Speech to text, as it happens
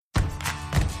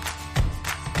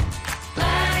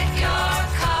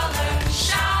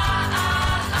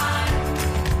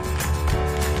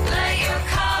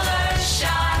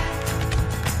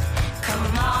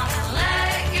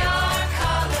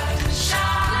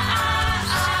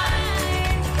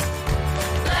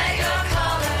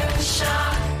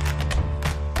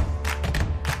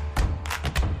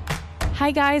Hi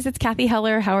guys, it's Kathy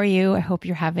Heller. How are you? I hope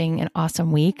you're having an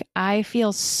awesome week. I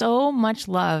feel so much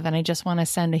love and I just want to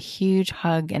send a huge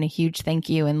hug and a huge thank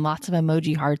you and lots of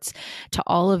emoji hearts to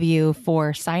all of you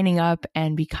for signing up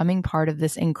and becoming part of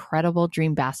this incredible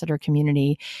Dream Ambassador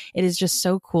community. It is just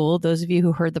so cool. Those of you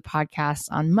who heard the podcast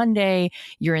on Monday,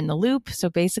 you're in the loop. So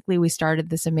basically we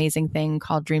started this amazing thing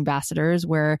called Dream Ambassadors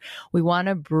where we want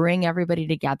to bring everybody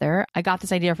together. I got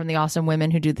this idea from the awesome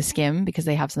women who do the Skim because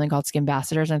they have something called Skim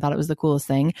Ambassadors and I thought it was the coolest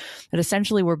thing. But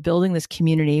essentially we're building this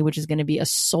community, which is going to be a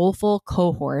soulful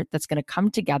cohort that's going to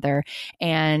come together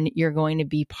and you're going to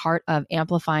be part of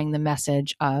amplifying the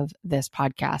message of this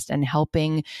podcast and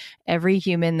helping every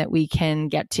human that we can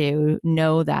get to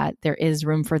know that there is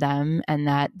room for them and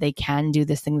that they can do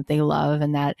this thing that they love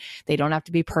and that they don't have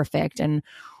to be perfect. And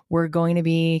we're going to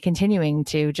be continuing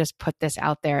to just put this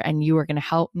out there and you are going to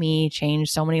help me change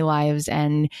so many lives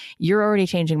and you're already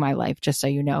changing my life, just so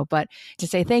you know. But to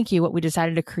say thank you, what we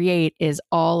decided to create is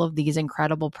all of these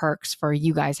incredible perks for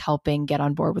you guys helping get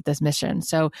on board with this mission.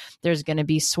 So there's going to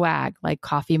be swag like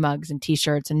coffee mugs and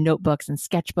t-shirts and notebooks and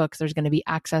sketchbooks. There's going to be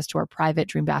access to our private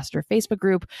Dream Ambassador Facebook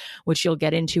group, which you'll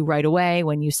get into right away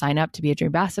when you sign up to be a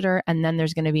Dream Ambassador. And then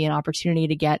there's going to be an opportunity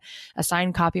to get a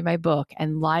signed copy of my book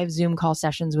and live Zoom call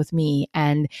sessions with me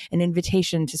and an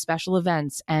invitation to special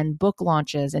events and book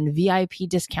launches and VIP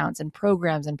discounts and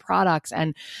programs and products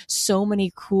and so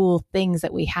many cool things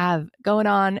that we have going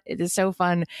on. It is so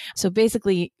fun. So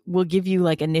basically we'll give you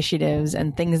like initiatives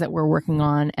and things that we're working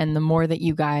on. And the more that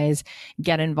you guys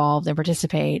get involved and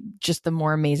participate, just the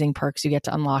more amazing perks you get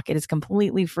to unlock. It is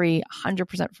completely free,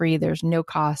 100% free. There's no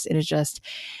cost. It is just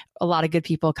a lot of good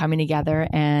people coming together.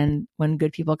 And when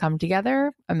good people come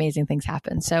together, amazing things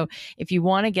happen. So if you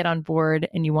want to get on board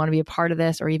and you want to be a part of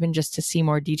this, or even just to see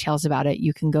more details about it,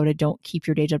 you can go to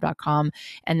don'tkeepyourdayjob.com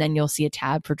and then you'll see a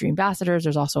tab for Dream Ambassadors.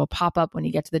 There's also a pop-up when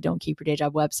you get to the Don't Keep Your Day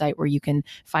Job website where you can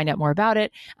find out more about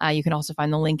it. You can also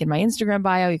find the link in my Instagram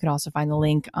bio. You can also find the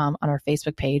link on our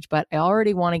Facebook page. But I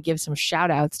already want to give some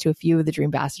shout outs to a few of the Dream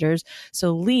Ambassadors.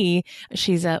 So Lee,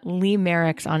 she's at Lee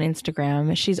Merricks on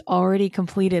Instagram. She's already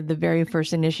completed the very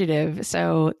first initiative.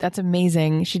 So that's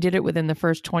amazing. She did it within the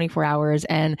first 24 hours.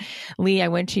 And Lee, I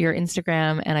went to your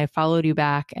Instagram and I followed you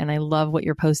back and I love what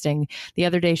you're posting. The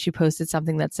other day, she posted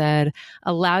something that said,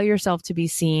 allow yourself to be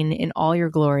seen in all your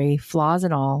glory, flaws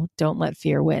and all. Don't let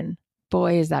fear win.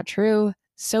 Boy, is that true.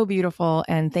 So beautiful.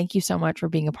 And thank you so much for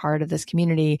being a part of this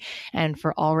community and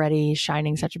for already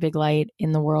shining such a big light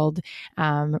in the world.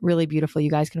 Really beautiful.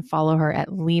 You guys can follow her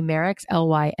at Lee Merricks,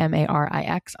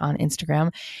 Lymarix on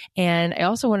Instagram. And I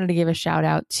also wanted to give a shout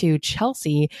out to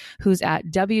Chelsea, who's at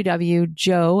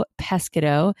WW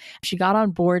Pescado. She got on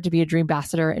board to be a Dream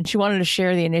Ambassador and she wanted to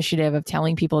share the initiative of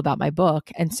telling people about my book.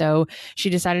 And so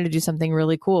she decided to do something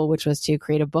really cool, which was to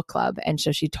create a book club. And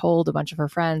so she told a bunch of her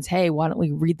friends, hey, why don't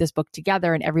we read this book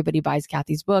together? And everybody buys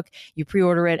Kathy's book, you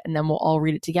pre-order it, and then we'll all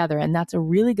read it together. And that's a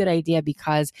really good idea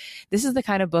because this is the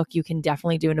kind of book you can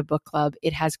definitely do in a book club.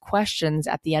 It has questions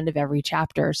at the end of every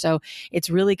chapter. So it's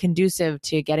really conducive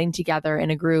to getting together in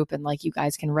a group and like you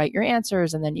guys can write your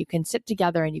answers and then you can sit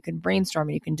together and you can brainstorm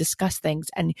and you can discuss things.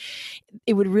 And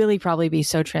it would really probably be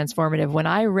so transformative. When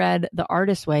I read The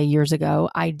Artist Way years ago,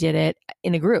 I did it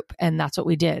in a group and that's what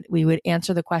we did. We would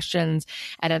answer the questions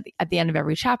at the end of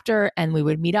every chapter and we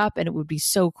would meet up and it would be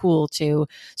so cool to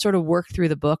sort of work through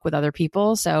the book with other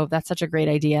people. So that's such a great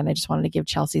idea. And I just wanted to give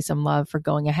Chelsea some love for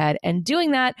going ahead and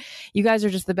doing that. You guys are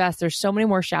just the best. There's so many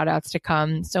more shout outs to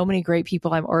come. So many great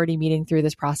people I'm already meeting through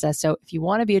this process. So if you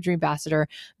want to be a Dream Ambassador,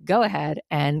 go ahead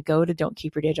and go to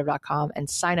don'tkeepyourdayjob.com and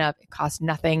sign up. It costs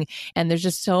nothing. And there's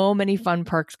just so many fun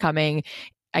perks coming.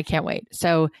 I can't wait.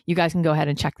 So you guys can go ahead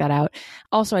and check that out.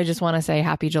 Also, I just want to say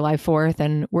happy July 4th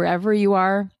and wherever you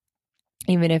are,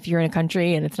 even if you're in a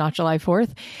country and it's not July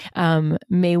 4th,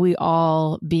 may we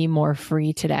all be more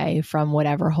free today from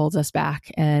whatever holds us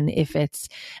back. And if it's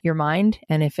your mind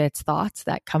and if it's thoughts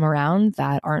that come around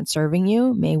that aren't serving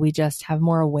you, may we just have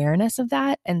more awareness of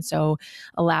that. And so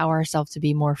allow ourselves to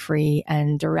be more free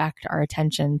and direct our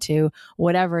attention to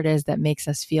whatever it is that makes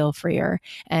us feel freer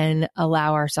and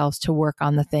allow ourselves to work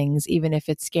on the things, even if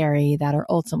it's scary, that are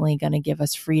ultimately going to give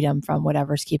us freedom from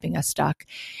whatever's keeping us stuck.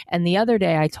 And the other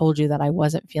day I told you that I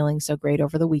wasn't feeling so great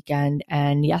over the weekend.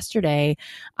 And yesterday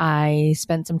I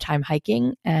spent some time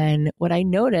hiking. And what I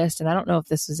noticed, and I don't know if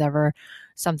this was ever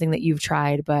something that you've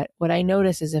tried, but what I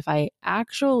noticed is if I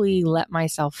actually let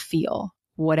myself feel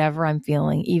whatever I'm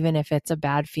feeling, even if it's a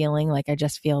bad feeling, like I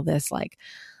just feel this like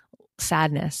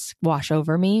sadness wash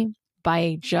over me,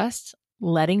 by just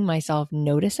letting myself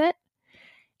notice it,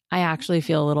 I actually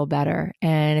feel a little better.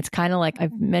 And it's kind of like,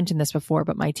 I've mentioned this before,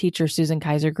 but my teacher, Susan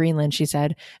Kaiser Greenland, she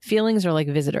said, feelings are like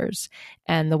visitors.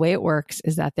 And the way it works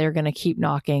is that they're going to keep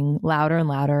knocking louder and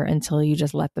louder until you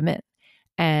just let them in.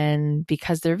 And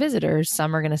because they're visitors,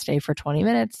 some are going to stay for 20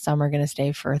 minutes, some are going to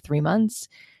stay for 3 months,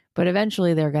 but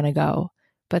eventually they're going to go.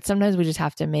 But sometimes we just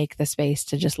have to make the space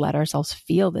to just let ourselves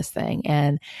feel this thing.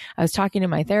 And I was talking to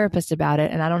my therapist about it,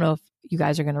 and I don't know if you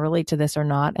guys are going to relate to this or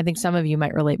not. I think some of you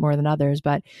might relate more than others,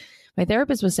 but my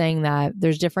therapist was saying that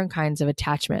there's different kinds of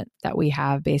attachment that we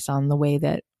have based on the way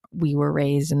that we were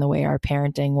raised and the way our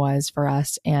parenting was for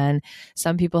us. And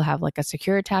some people have like a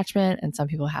secure attachment and some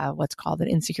people have what's called an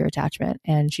insecure attachment.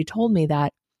 And she told me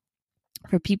that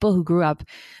for people who grew up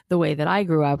the way that I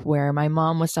grew up, where my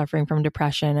mom was suffering from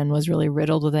depression and was really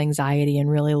riddled with anxiety and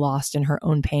really lost in her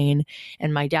own pain,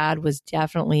 and my dad was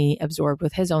definitely absorbed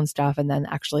with his own stuff and then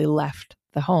actually left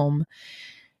the home.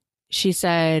 She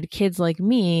said, kids like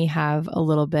me have a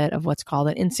little bit of what's called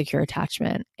an insecure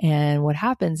attachment. And what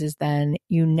happens is then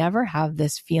you never have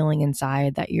this feeling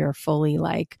inside that you're fully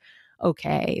like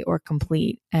okay or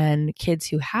complete. And kids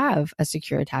who have a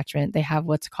secure attachment, they have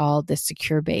what's called this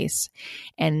secure base,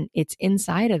 and it's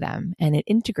inside of them and it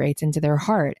integrates into their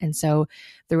heart. And so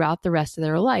throughout the rest of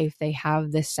their life, they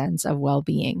have this sense of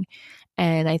well-being.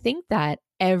 And I think that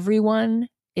everyone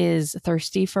is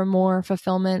thirsty for more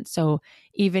fulfillment. So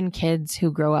even kids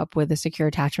who grow up with a secure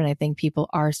attachment, I think people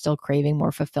are still craving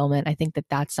more fulfillment. I think that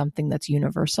that's something that's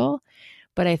universal.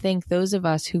 But I think those of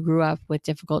us who grew up with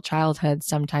difficult childhoods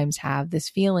sometimes have this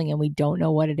feeling and we don't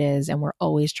know what it is, and we're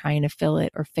always trying to fill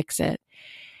it or fix it.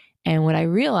 And what I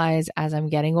realize as I'm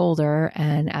getting older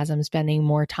and as I'm spending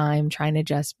more time trying to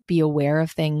just be aware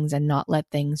of things and not let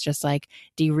things just like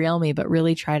derail me, but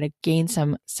really try to gain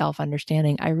some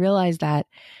self-understanding, I realize that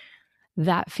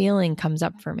that feeling comes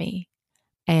up for me.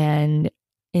 And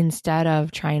instead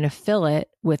of trying to fill it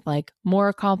with like more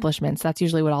accomplishments, that's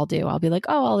usually what I'll do. I'll be like,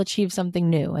 oh, I'll achieve something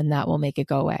new and that will make it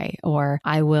go away. Or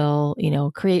I will,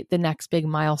 create the next big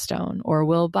milestone, or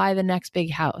will buy the next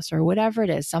big house, or whatever it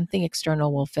is, something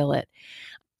external will fill it.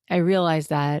 I realize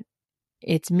that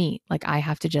it's me. Like I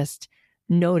have to just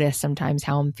notice sometimes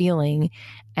how I'm feeling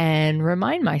and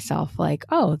remind myself like,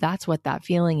 oh, that's what that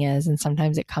feeling is. And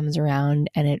sometimes it comes around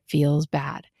and it feels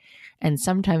bad. And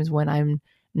sometimes when I'm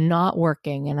not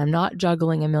working and I'm not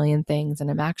juggling a million things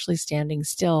and I'm actually standing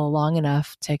still long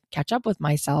enough to catch up with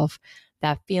myself,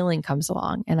 that feeling comes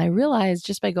along. And I realized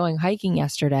just by going hiking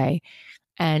yesterday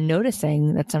and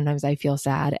noticing that sometimes I feel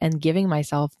sad and giving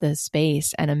myself the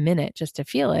space and a minute just to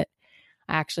feel it,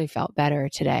 I actually felt better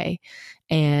today.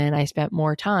 And I spent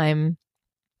more time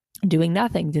doing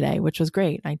nothing today, which was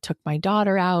great. I took my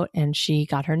daughter out and she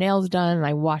got her nails done, and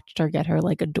I watched her get her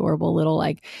like adorable little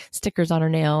like stickers on her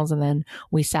nails. And then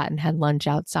we sat and had lunch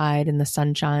outside in the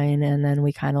sunshine. And then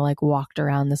we kind of like walked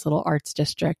around this little arts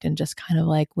district and just kind of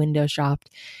like window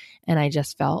shopped. And I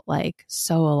just felt like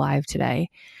so alive today.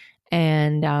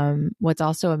 And what's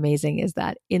also amazing is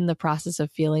that in the process of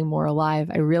feeling more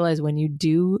alive, I realized when you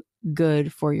do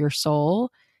good for your soul,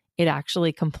 it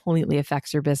actually completely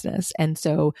affects your business. And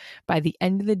so by the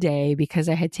end of the day, because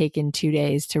I had taken 2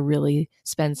 days to really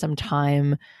spend some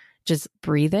time just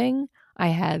breathing, I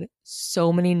had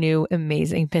so many new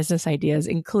amazing business ideas,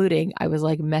 including I was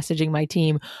like messaging my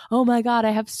team, oh my God,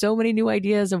 I have so many new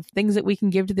ideas of things that we can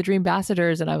give to the Dream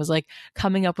Ambassadors. And I was like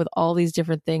coming up with all these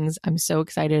different things. I'm so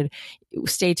excited.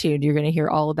 Stay tuned. You're going to hear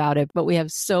all about it. But we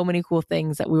have so many cool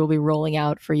things that we will be rolling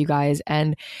out for you guys.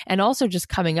 And also just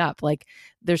coming up, like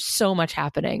there's so much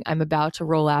happening. I'm about to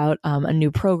roll out a new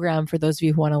program for those of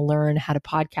you who want to learn how to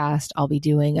podcast. I'll be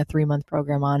doing a 3-month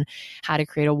program on how to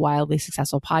create a wildly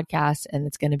successful podcast. And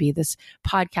it's going to be this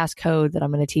podcast code that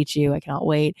I'm going to teach you. I cannot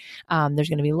wait. There's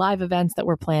going to be live events that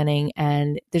we're planning,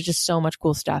 and there's just so much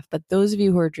cool stuff. But those of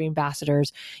you who are Dream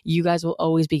Ambassadors, you guys will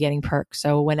always be getting perks.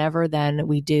 So whenever then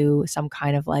we do some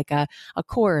kind of like a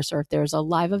course, or if there's a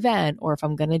live event, or if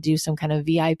I'm going to do some kind of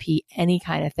VIP, any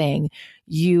kind of thing,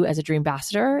 you as a Dream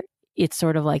Ambassador, it's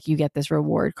sort of like you get this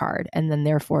reward card, and then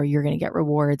therefore you're going to get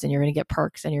rewards and you're going to get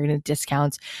perks and you're going to get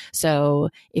discounts. So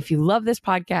if you love this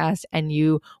podcast and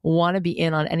you want to be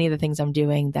in on any of the things I'm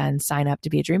doing, then sign up to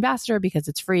be a Dream Ambassador because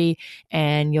it's free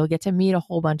and you'll get to meet a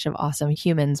whole bunch of awesome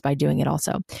humans by doing it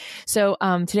also. So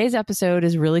today's episode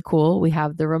is really cool. We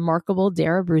have the remarkable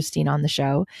Darrah Brustein on the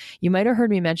show. You might have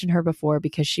heard me mention her before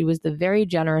because she was the very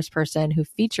generous person who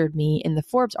featured me in the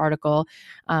Forbes article.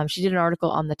 She did an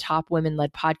article on the top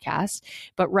women-led podcast.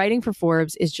 But writing for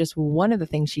Forbes is just one of the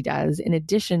things she does. In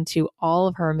addition to all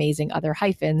of her amazing other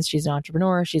hyphens, she's an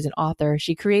entrepreneur, she's an author.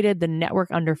 She created the Network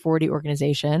Under 40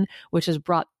 organization, which has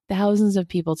brought thousands of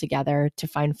people together to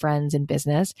find friends in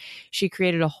business. She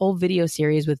created a whole video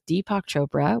series with Deepak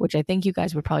Chopra, which I think you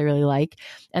guys would probably really like.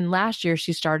 And last year,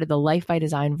 she started the Life by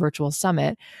Design Virtual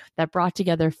Summit that brought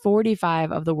together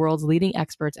 45 of the world's leading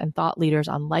experts and thought leaders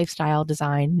on lifestyle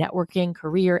design, networking,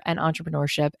 career, and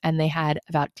entrepreneurship. And they had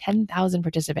about 10,000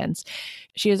 participants.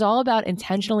 She is all about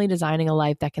intentionally designing a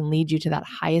life that can lead you to that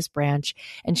highest branch.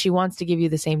 And she wants to give you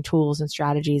the same tools and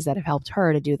strategies that have helped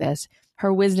her to do this.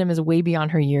 Her wisdom is way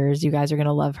beyond her years. You guys are going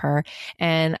to love her.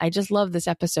 And I just love this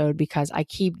episode because I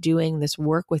keep doing this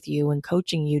work with you and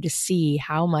coaching you to see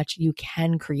how much you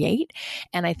can create.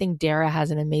 And I think Darrah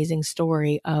has an amazing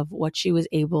story of what she was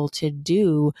able to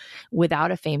do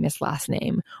without a famous last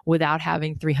name, without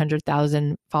having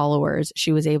 300,000 followers.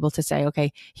 She was able to say,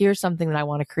 okay, here's something that I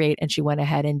want to create. And she went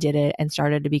ahead and did it and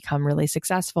started to become really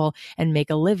successful and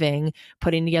make a living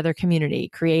putting together community,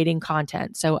 creating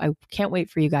content. So I can't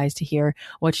wait for you guys to hear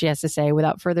what she has to say.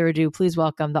 Without further ado, please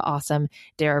welcome the awesome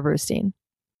Darrah Brustein.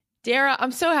 Darrah,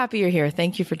 I'm so happy you're here.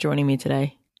 Thank you for joining me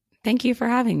today. Thank you for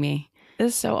having me.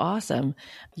 This is so awesome.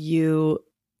 You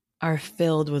are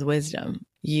filled with wisdom.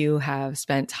 You have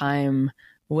spent time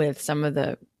with some of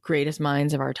the greatest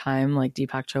minds of our time, like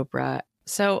Deepak Chopra.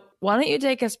 So why don't you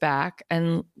take us back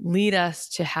and lead us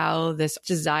to how this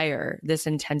desire, this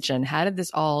intention, how did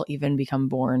this all even become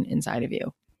born inside of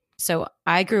you? So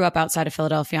I grew up outside of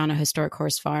Philadelphia on a historic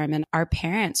horse farm, and our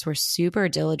parents were super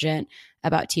diligent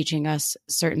about teaching us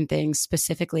certain things,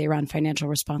 specifically around financial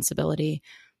responsibility.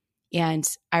 And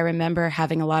I remember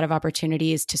having a lot of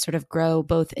opportunities to sort of grow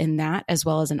both in that as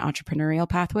well as in entrepreneurial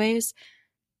pathways,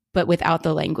 but without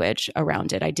the language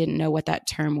around it. I didn't know what that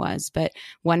term was. But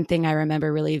one thing I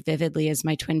remember really vividly is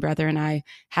my twin brother and I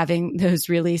having those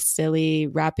really silly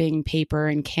wrapping paper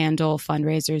and candle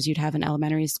fundraisers you'd have in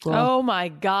elementary school. Oh my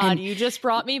God, you just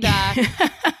brought me back.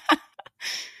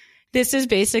 This is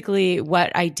basically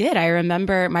what I did. I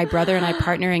remember my brother and I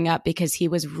partnering up because he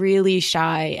was really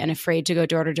shy and afraid to go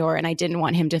door to door, and I didn't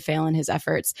want him to fail in his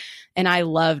efforts. And I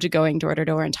loved going door to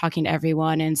door and talking to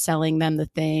everyone and selling them the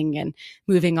thing and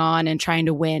moving on and trying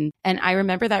to win. And I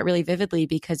remember that really vividly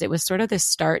because it was sort of the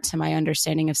start to my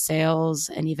understanding of sales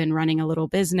and even running a little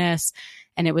business.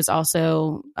 And it was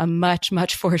also a much,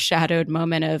 much foreshadowed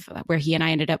moment of where he and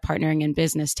I ended up partnering in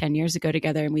business 10 years ago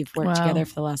together. And we've worked together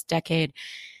for the last decade.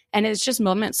 And it's just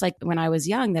moments like when I was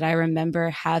young that I remember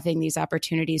having these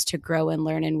opportunities to grow and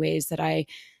learn in ways that I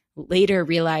later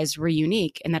realized were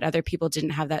unique and that other people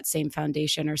didn't have that same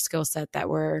foundation or skill set that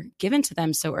were given to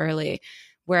them so early.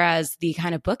 Whereas the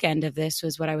kind of bookend of this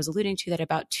was what I was alluding to, that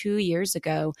about 2 years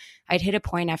ago, I'd hit a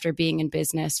point after being in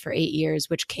business for 8 years,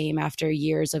 which came after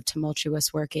years of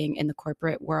tumultuous working in the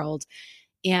corporate world.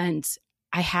 And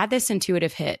I had this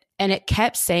intuitive hit, and it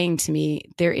kept saying to me,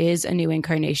 there is a new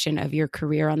incarnation of your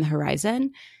career on the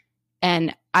horizon.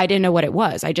 And I didn't know what it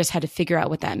was. I just had to figure out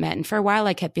what that meant. And for a while,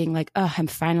 I kept being like, oh, I'm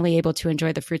finally able to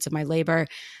enjoy the fruits of my labor.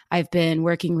 I've been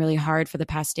working really hard for the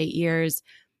past 8 years.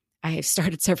 I have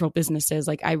started several businesses.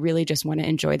 Like, I really just want to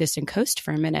enjoy this and coast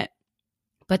for a minute.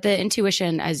 But the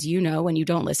intuition, as you know, when you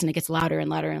don't listen, it gets louder and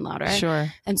louder and louder. Sure.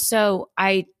 And so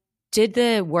I did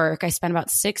the work. I spent about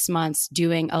 6 months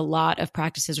doing a lot of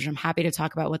practices, which I'm happy to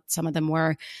talk about what some of them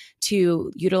were,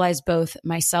 to utilize both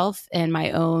myself and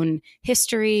my own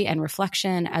history and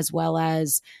reflection, as well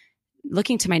as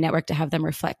looking to my network to have them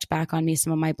reflect back on me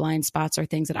some of my blind spots or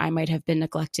things that I might have been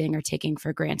neglecting or taking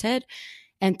for granted.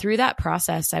 And through that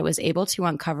process, I was able to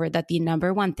uncover that the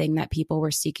number one thing that people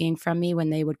were seeking from me when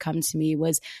they would come to me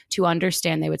was to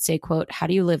understand. They would say, quote, how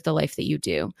do you live the life that you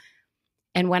do?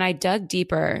 And when I dug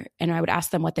deeper and I would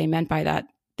ask them what they meant by that,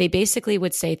 they basically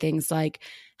would say things like,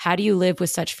 how do you live with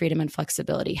such freedom and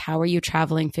flexibility? How are you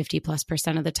traveling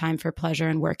 50+% of the time for pleasure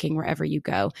and working wherever you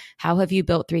go? How have you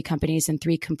built 3 companies in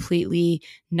 3 completely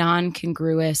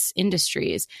non-congruous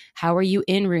industries? How are you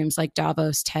in rooms like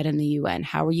Davos, TED, and the UN?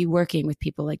 How are you working with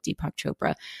people like Deepak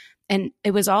Chopra? And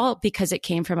it was all because it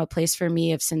came from a place for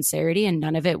me of sincerity, and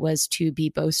none of it was to be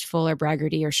boastful or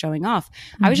braggarty or showing off.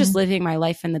 I was just living my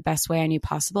life in the best way I knew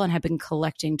possible and had been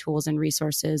collecting tools and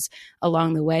resources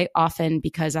along the way, often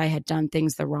because I had done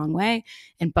things the wrong way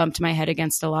and bumped my head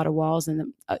against a lot of walls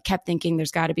and kept thinking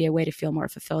there's got to be a way to feel more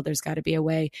fulfilled. There's got to be a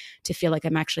way to feel like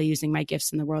I'm actually using my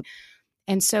gifts in the world.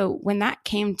 And so when that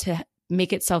came to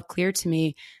make itself clear to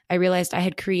me, I realized I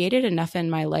had created enough in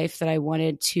my life that I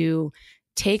wanted to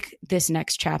take this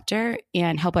next chapter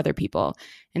and help other people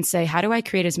and say, how do I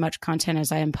create as much content as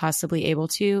I am possibly able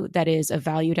to that is of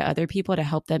value to other people to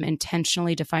help them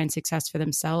intentionally define success for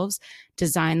themselves,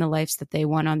 design the lives that they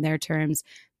want on their terms,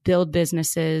 build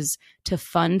businesses to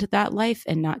fund that life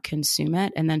and not consume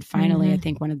it. And then finally, I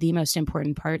think one of the most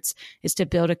important parts is to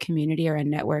build a community or a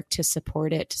network to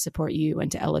support it, to support you,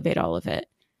 and to elevate all of it.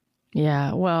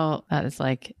 Yeah, well, that is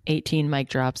like 18 mic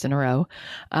drops in a row.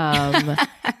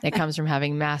 It comes from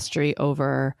having mastery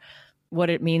over what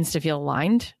it means to feel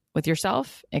aligned with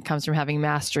yourself. It comes from having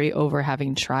mastery over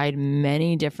having tried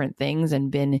many different things and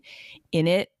been in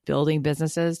it, building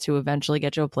businesses to eventually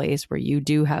get to a place where you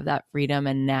do have that freedom.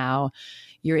 And now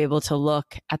you're able to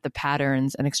look at the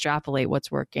patterns and extrapolate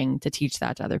what's working to teach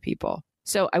that to other people.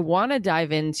 So I want to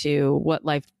dive into what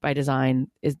Life by Design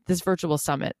is. This virtual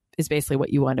summit is basically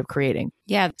what you wind up creating.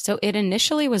 Yeah. So it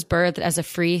initially was birthed as a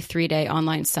free 3-day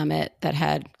online summit that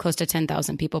had close to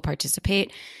 10,000 people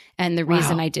participate. And the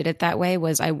reason I did it that way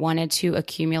was I wanted to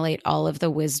accumulate all of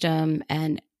the wisdom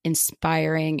and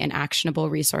inspiring and actionable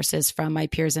resources from my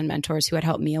peers and mentors who had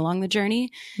helped me along the journey,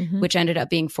 which ended up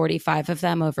being 45 of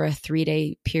them over a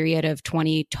 3-day period of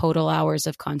 20 total hours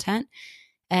of content.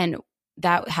 And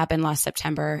that happened last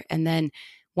September. And then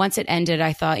once it ended,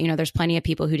 I thought, there's plenty of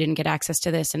people who didn't get access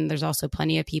to this. And there's also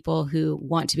plenty of people who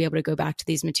want to be able to go back to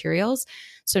these materials.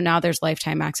 So now there's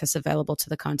lifetime access available to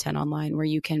the content online where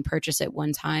you can purchase it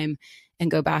one time and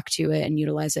go back to it and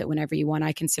utilize it whenever you want.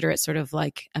 I consider it sort of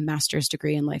like a master's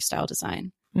degree in lifestyle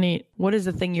design. Neat. What is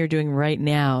the thing you're doing right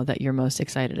now that you're most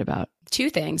excited about? 2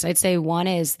 things. I'd say one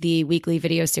is the weekly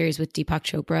video series with Deepak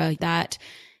Chopra. That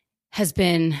has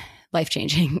been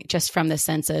life-changing just from the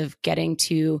sense of getting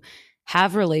to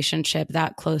have relationship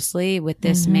that closely with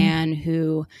this man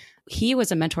who he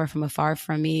was a mentor from afar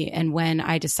from me. And when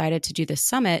I decided to do this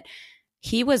summit,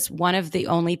 he was one of the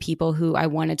only people who I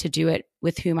wanted to do it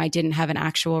with whom I didn't have an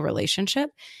actual relationship.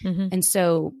 And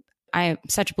so I am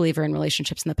such a believer in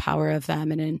relationships and the power of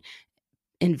them and in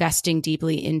investing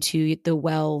deeply into the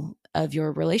well of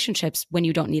your relationships when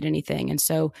you don't need anything. And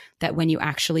so that when you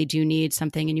actually do need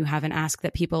something and you have an ask,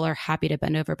 that people are happy to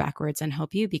bend over backwards and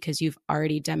help you because you've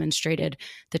already demonstrated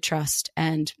the trust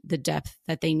and the depth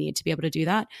that they need to be able to do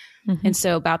that. And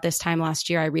so about this time last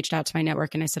year, I reached out to my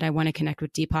network and I said, I want to connect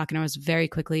with Deepak. And I was very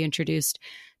quickly introduced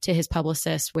to his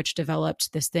publicist, which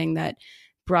developed this thing that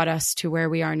brought us to where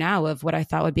we are now of what I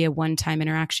thought would be a one-time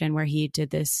interaction where he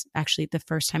did this. Actually, the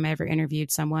first time I ever interviewed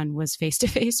someone was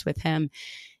face-to-face with him.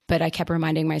 But I kept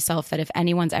reminding myself that if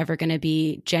anyone's ever going to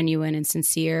be genuine and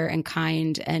sincere and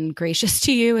kind and gracious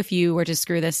to you, if you were to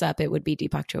screw this up, it would be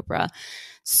Deepak Chopra.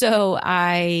 So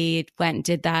I went and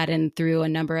did that. And through a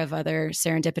number of other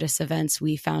serendipitous events,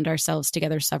 we found ourselves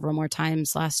together several more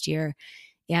times last year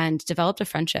and developed a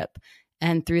friendship.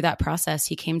 And through that process,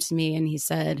 he came to me and he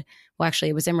said, well, actually,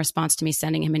 it was in response to me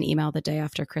sending him an email the day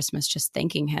after Christmas, just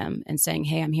thanking him and saying,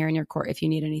 hey, I'm here in your court if you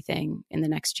need anything in the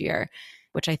next year,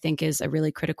 which I think is a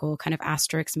really critical kind of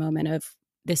asterisk moment of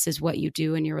this is what you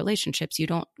do in your relationships. You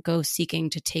don't go seeking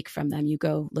to take from them. You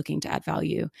go looking to add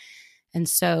value. And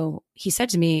so he said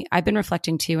to me, I've been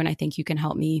reflecting too, and I think you can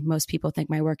help me. Most people think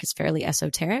my work is fairly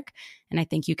esoteric, and I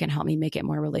think you can help me make it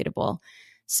more relatable.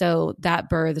 So that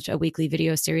birthed a weekly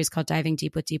video series called Diving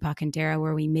Deep with Deepak and Darrah,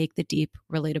 where we make the deep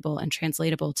relatable and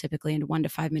translatable typically into 1 to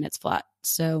 5 minutes flat.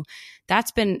 So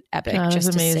that's been epic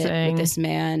just to sit with this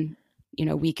man,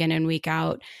 week in and week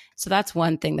out. So that's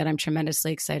one thing that I'm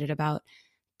tremendously excited about.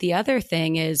 The other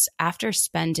thing is after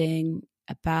spending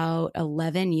about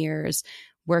 11 years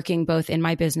working both in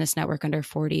my business network under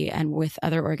 40 and with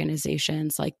other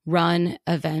organizations, like run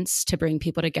events to bring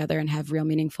people together and have real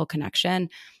meaningful connection,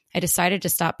 I decided to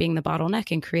stop being the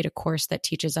bottleneck and create a course that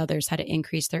teaches others how to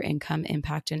increase their income,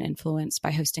 impact, and influence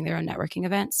by hosting their own networking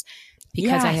events.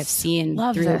 Because I have seen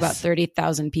through about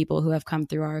 30,000 people who have come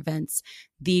through our events,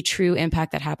 the true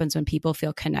impact that happens when people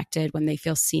feel connected, when they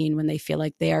feel seen, when they feel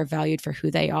like they are valued for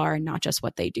who they are and not just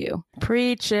what they do.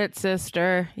 Preach it,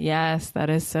 sister. Yes, that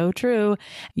is so true.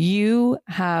 You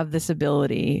have this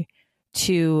ability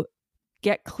to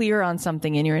get clear on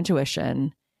something in your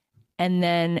intuition and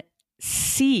then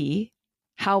see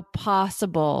how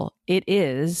possible it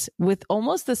is with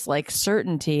almost this like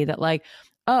certainty that like,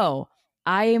 oh,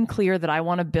 I am clear that I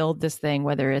want to build this thing,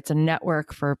 whether it's a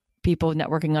network for people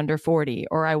networking under 40,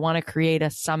 or I want to create a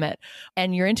summit,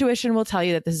 and your intuition will tell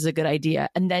you that this is a good idea.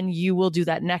 And then you will do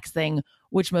that next thing,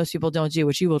 which most people don't do,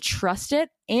 which you will trust it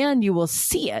and you will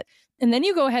see it. And then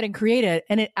you go ahead and create it.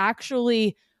 And it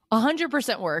actually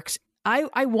 100% works.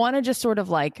 I want to just sort of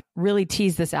like really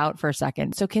tease this out for a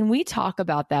second. So can we talk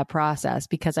about that process?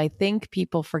 Because I think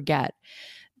people forget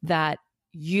that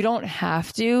you don't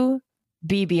have to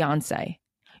be Beyonce.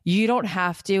 You don't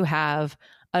have to have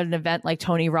an event like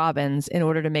Tony Robbins in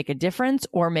order to make a difference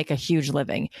or make a huge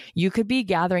living. You could be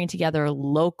gathering together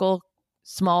local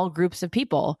small groups of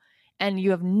people and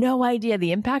you have no idea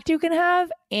the impact you can have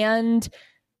and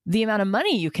the amount of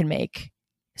money you can make.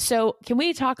 So can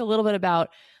we talk a little bit about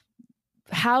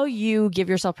how you give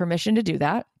yourself permission to do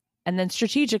that? And then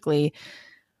strategically,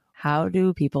 how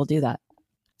do people do that?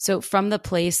 So from the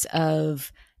place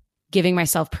of giving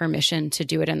myself permission to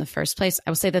do it in the first place, I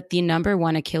will say that the number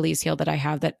one Achilles heel that I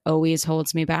have that always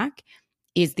holds me back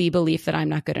is the belief that I'm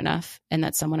not good enough and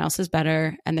that someone else is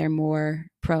better and they're more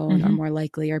prone or more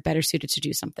likely or better suited to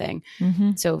do something.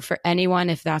 So for anyone,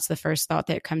 if that's the first thought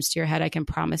that comes to your head, I can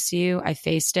promise you I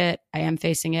faced it. I am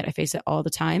facing it. I face it all the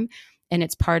time. And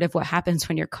it's part of what happens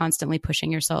when you're constantly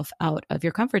pushing yourself out of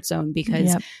your comfort zone,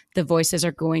 because the voices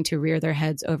are going to rear their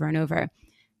heads over and over.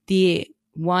 The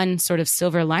one sort of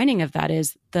silver lining of that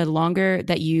is the longer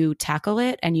that you tackle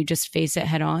it and you just face it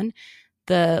head on,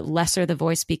 the lesser the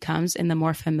voice becomes and the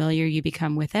more familiar you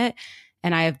become with it.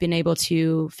 And I have been able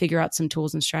to figure out some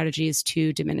tools and strategies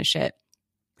to diminish it.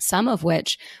 Some of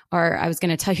which are, I was going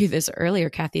to tell you this earlier,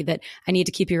 Kathy, that I need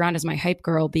to keep you around as my hype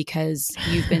girl because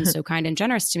you've been so kind and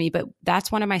generous to me. But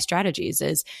that's one of my strategies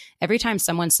is every time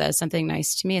someone says something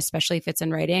nice to me, especially if it's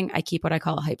in writing, I keep what I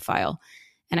call a hype file.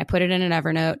 And I put it in an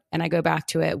Evernote and I go back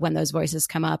to it when those voices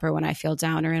come up or when I feel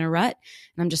down or in a rut.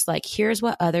 And I'm just like, here's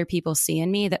what other people see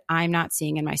in me that I'm not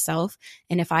seeing in myself.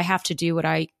 And if I have to do what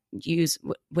I use,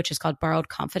 which is called borrowed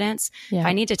confidence, if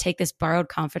I need to take this borrowed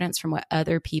confidence from what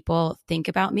other people think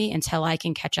about me until I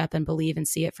can catch up and believe and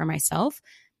see it for myself,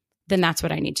 then that's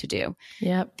what I need to do.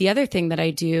 The other thing that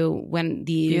I do when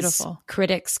these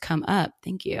critics come up,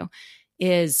 thank you,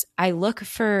 is I look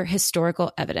for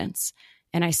historical evidence.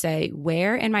 And I say,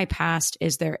 where in my past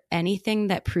is there anything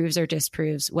that proves or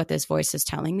disproves what this voice is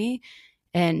telling me?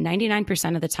 And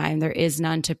 99% of the time, there is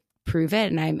none to prove it.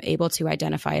 And I'm able to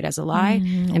identify it as a lie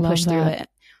and push through it.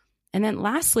 And then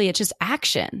lastly, it's just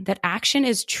action. That action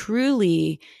is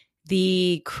truly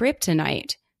the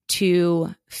kryptonite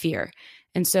to fear.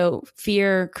 And so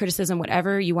fear, criticism,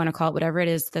 whatever you want to call it, whatever it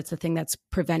is, that's the thing that's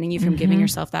preventing you from giving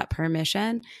yourself that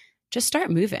permission. Just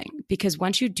start moving, because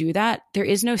once you do that, there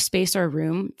is no space or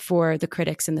room for the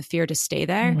critics and the fear to stay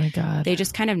there. Oh my God. They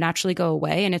just kind of naturally go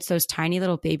away. And it's those tiny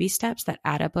little baby steps that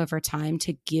add up over time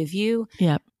to give you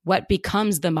what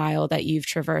becomes the mile that you've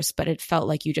traversed, but it felt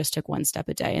like you just took one step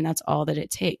a day, and that's all that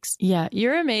it takes. Yeah,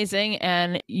 you're amazing.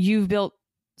 And you've built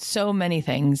so many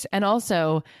things. And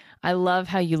also, I love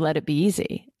how you let it be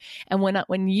easy. And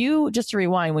when you, just to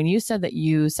rewind, when you said that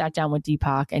you sat down with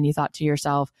Deepak and you thought to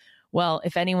yourself, well,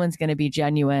 if anyone's going to be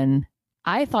genuine,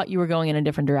 I thought you were going in a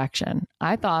different direction.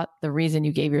 I thought the reason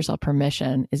you gave yourself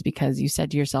permission is because you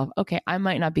said to yourself, okay, I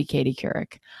might not be Katie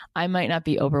Couric. I might not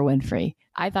be Oprah Winfrey.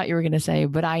 I thought you were going to say,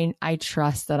 but I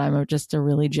trust that I'm just a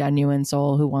really genuine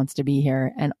soul who wants to be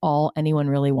here. And all anyone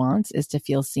really wants is to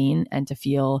feel seen and to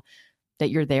feel that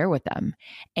you're there with them.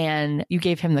 And you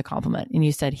gave him the compliment and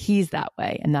you said, he's that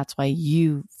way. And that's why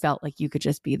you felt like you could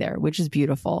just be there, which is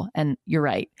beautiful. And you're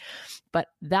right. But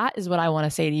that is what I want to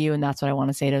say to you. And that's what I want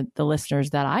to say to the listeners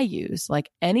that I use.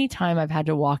 Like anytime I've had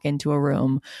to walk into a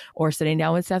room or sitting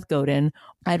down with Seth Godin,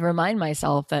 I'd remind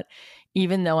myself that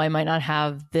even though I might not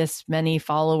have this many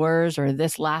followers or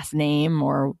this last name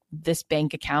or this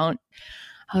bank account,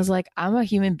 I was like, I'm a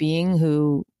human being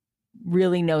who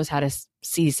really knows how to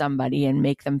see somebody and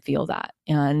make them feel that.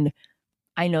 And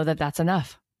I know that that's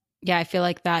enough. Yeah, I feel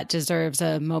like that deserves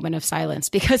a moment of silence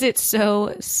because it's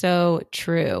so, so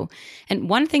true. And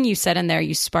one thing you said in there,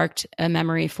 you sparked a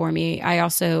memory for me. I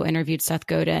also interviewed Seth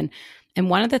Godin. And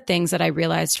one of the things that I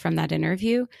realized from that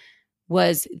interview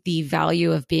was the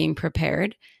value of being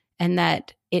prepared, and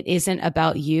that it isn't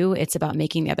about you, it's about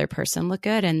making the other person look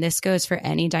good. And this goes for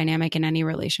any dynamic in any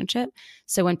relationship.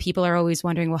 So when people are always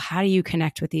wondering, well, how do you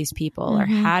connect with these people or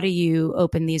how do you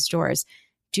open these doors?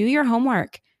 Do your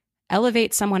homework.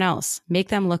 Elevate someone else. Make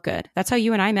them look good. That's how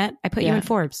you and I met. I put you in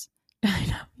Forbes. I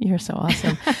know. You're so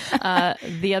awesome.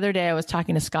 The other day I was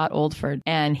talking to Scott Oldford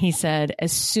and he said,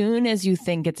 as soon as you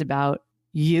think it's about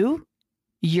you,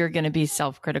 you're going to be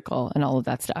self-critical and all of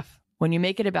that stuff. When you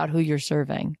make it about who you're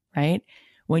serving, right?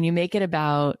 When you make it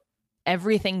about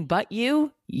everything but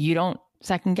you, you don't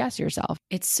second guess yourself.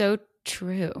 It's so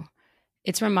true.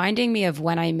 It's reminding me of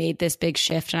when I made this big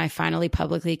shift and I finally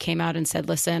publicly came out and said,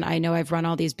 listen, I know I've run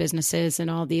all these businesses and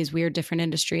all these weird different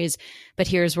industries, but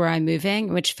here's where I'm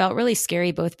moving, which felt really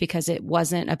scary, both because it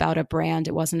wasn't about a brand.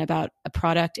 It wasn't about a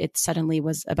product. It suddenly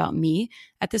was about me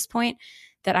at this point.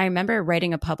 That I remember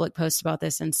writing a public post about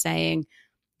this and saying,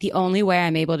 the only way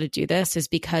I'm able to do this is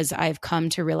because I've come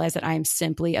to realize that I am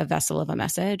simply a vessel of a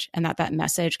message, and that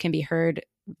message can be heard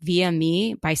via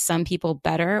me by some people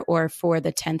better, or for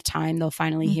the 10th time, they'll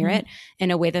finally hear it in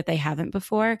a way that they haven't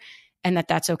before. and that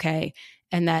that's okay.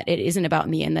 And that it isn't about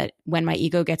me, and that when my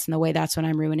ego gets in the way, that's when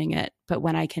I'm ruining it. But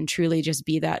when I can truly just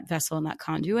be that vessel and that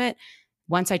conduit,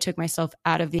 once I took myself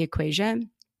out of the equation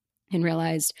and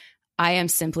realized I am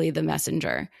simply the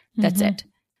messenger, that's it.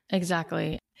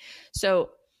 Exactly.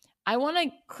 So I want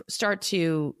to start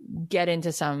to get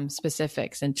into some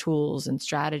specifics and tools and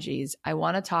strategies. I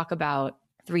want to talk about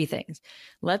 3 things.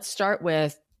 Let's start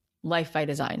with life by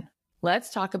design.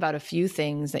 Let's talk about a few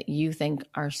things that you think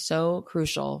are so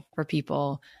crucial for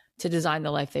people to design the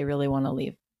life they really want to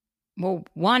lead. Well,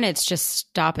 one, it's just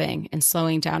stopping and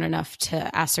slowing down enough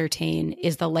to ascertain,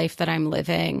 is the life that I'm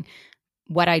living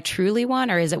what I truly want,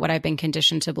 or is it what I've been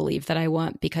conditioned to believe that I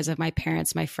want because of my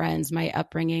parents, my friends, my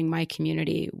upbringing, my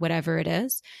community, whatever it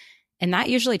is. And that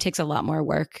usually takes a lot more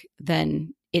work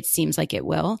than it seems like it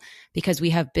will, because we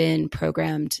have been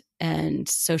programmed and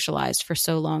socialized for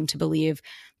so long to believe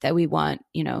that we want,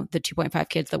 the 2.5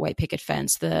 kids, the white picket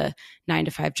fence, the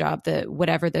 9-to-5 job, the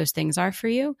whatever those things are for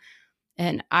you.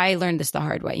 And I learned this the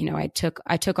hard way. I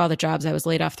took all the jobs. I was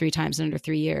laid off 3 times in under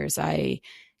 3 years. I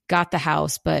got the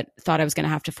house, but thought I was going to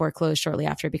have to foreclose shortly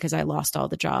after because I lost all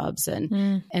the jobs.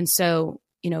 And so,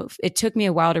 it took me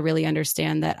a while to really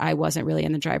understand that I wasn't really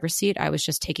in the driver's seat. I was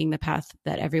just taking the path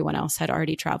that everyone else had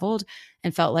already traveled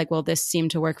and felt like, well, this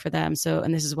seemed to work for them. So,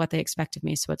 and this is what they expect of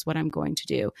me. So it's what I'm going to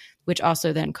do, which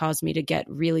also then caused me to get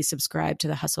really subscribed to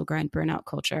the hustle, grind, burnout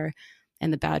culture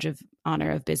and the badge of honor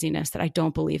of busyness that I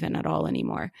don't believe in at all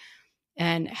anymore,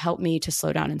 and helped me to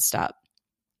slow down and stop.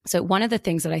 So one of the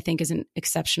things that I think is an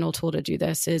exceptional tool to do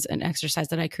this is an exercise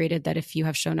that I created that if you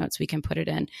have show notes, we can put it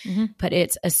in. But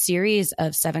it's a series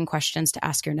of 7 questions to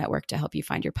ask your network to help you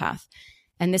find your path.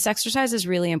 And this exercise is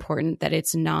really important that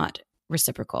it's not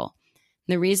reciprocal.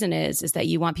 And the reason is that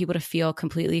you want people to feel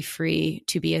completely free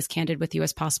to be as candid with you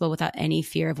as possible without any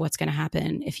fear of what's going to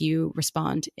happen if you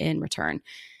respond in return.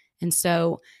 And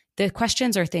so the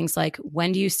questions are things like,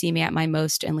 when do you see me at my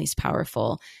most and least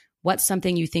powerful? What's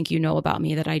something you think you know about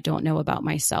me that I don't know about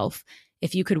myself?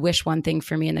 If you could wish one thing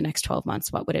for me in the next 12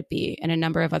 months, what would it be? And a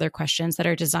number of other questions that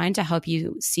are designed to help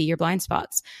you see your blind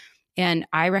spots. And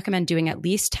I recommend doing at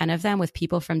least 10 of them with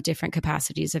people from different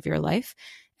capacities of your life.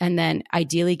 And then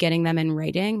ideally getting them in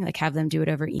writing, like have them do it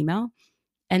over email.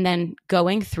 And then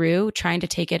going through, trying to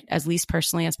take it as least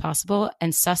personally as possible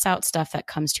and suss out stuff that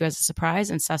comes to you as a surprise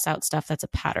and suss out stuff that's a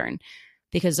pattern,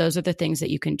 because those are the things that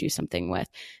you can do something with.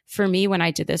 For me, when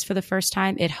I did this for the first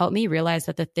time, it helped me realize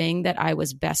that the thing that I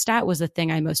was best at was the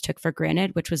thing I most took for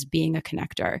granted, which was being a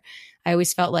connector. I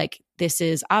always felt like this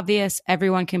is obvious.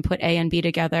 Everyone can put A and B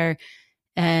together.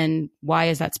 And why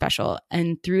is that special?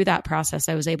 And through that process,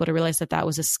 I was able to realize that that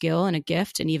was a skill and a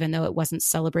gift. And even though it wasn't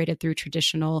celebrated through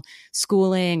traditional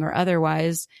schooling or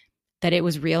otherwise, that it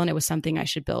was real and it was something I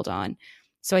should build on.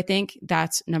 So I think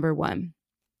that's number 1.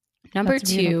 Number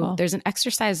 2, there's an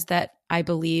exercise that I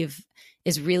believe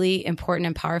is really important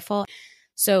and powerful.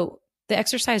 So the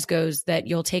exercise goes that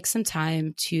you'll take some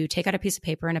time to take out a piece of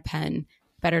paper and a pen,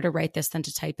 better to write this than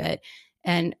to type it,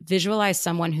 and visualize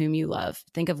someone whom you love.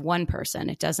 Think of one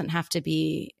person. It doesn't have to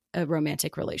be a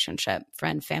romantic relationship,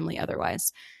 friend, family,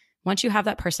 otherwise. Once you have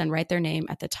that person, write their name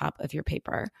at the top of your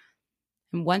paper.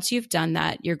 And once you've done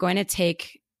that, you're going to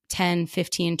take 10,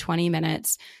 15, 20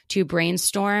 minutes to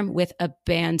brainstorm with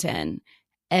abandon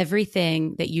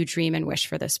everything that you dream and wish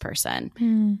for this person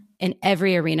in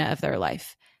every arena of their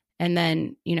life. And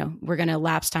then, we're going to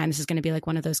lapse time. This is going to be like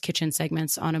one of those kitchen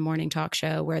segments on a morning talk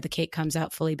show where the cake comes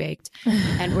out fully baked.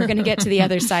 And we're going to get to the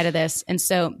other side of this. And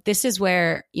so this is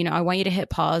where, I want you to hit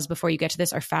pause before you get to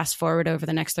this, or fast forward over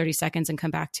the next 30 seconds and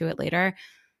come back to it later.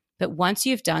 But once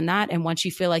you've done that, and once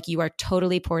you feel like you are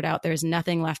totally poured out, there's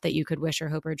nothing left that you could wish or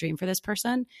hope or dream for this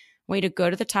person, I want you to go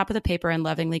to the top of the paper and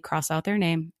lovingly cross out their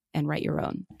name and write your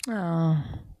own. Oh.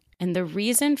 And the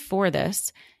reason for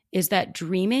this is that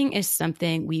dreaming is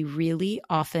something we really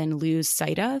often lose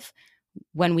sight of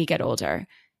when we get older.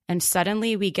 And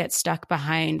suddenly we get stuck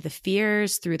behind the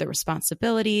fears, through the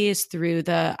responsibilities, through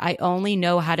the I only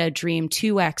know how to dream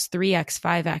 2x, 3x,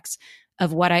 5x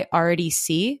of what I already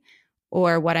see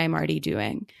or what I'm already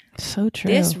doing. So true.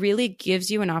 This really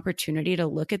gives you an opportunity to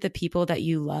look at the people that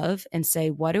you love and say,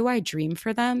 what do I dream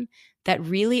for them? That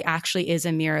really actually is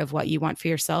a mirror of what you want for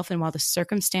yourself. And while the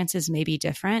circumstances may be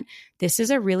different, this is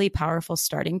a really powerful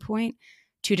starting point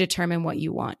to determine what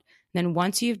you want. And then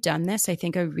once you've done this, I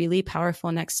think a really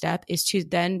powerful next step is to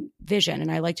then vision.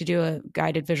 And I like to do a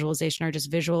guided visualization or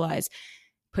just visualize,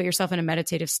 put yourself in a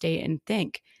meditative state and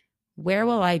think, where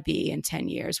will I be in 10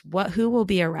 years? Who will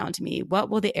be around me? What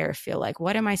will the air feel like?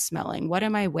 What am I smelling? What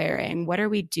am I wearing? What are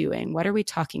we doing? What are we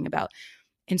talking about?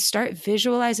 And start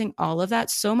visualizing all of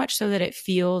that, so much so that it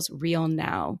feels real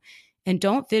now. And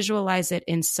don't visualize it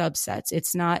in subsets.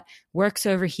 It's not work's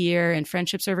over here and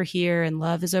friendships over here and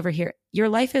love is over here. Your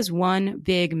life is one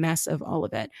big mess of all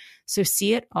of it. So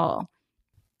see it all.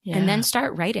 Yeah. And then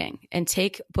start writing and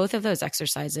take both of those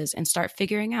exercises and start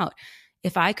figuring out,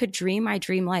 if I could dream my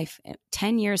dream life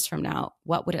 10 years from now,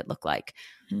 what would it look like?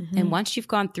 Mm-hmm. And once you've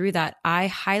gone through that, I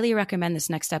highly recommend this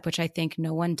next step, which I think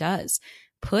no one does.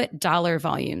 Put dollar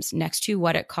volumes next to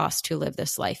what it costs to live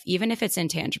this life, even if it's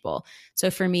intangible. So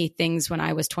for me, things when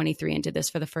I was 23 and did this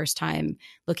for the first time,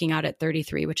 looking out at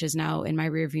 33, which is now in my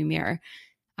rearview mirror,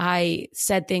 I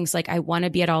said things like, I want to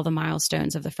be at all the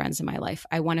milestones of the friends in my life.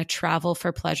 I want to travel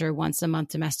for pleasure once a month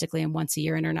domestically and once a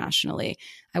year internationally.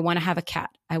 I want to have a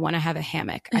cat. I want to have a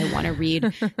hammock. I want to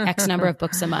read X number of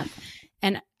books a month.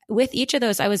 And with each of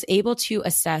those, I was able to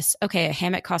assess, okay, a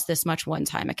hammock cost this much one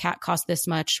time, a cat cost this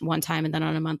much one time, and then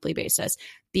on a monthly basis.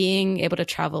 Being able to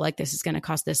travel like this is going to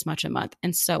cost this much a month,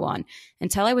 and so on,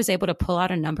 until I was able to pull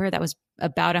out a number that was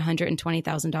about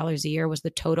 $120,000 a year was the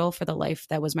total for the life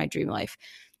that was my dream life,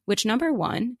 which, number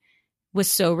one, was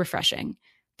so refreshing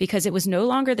because it was no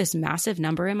longer this massive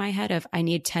number in my head of I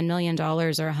need $10 million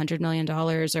or $100 million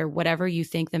or whatever you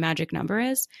think the magic number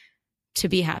is to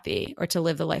be happy or to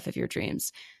live the life of your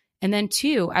dreams. And then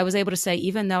two, I was able to say,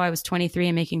 even though I was 23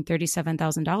 and making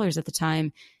 $37,000 at the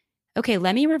time, okay,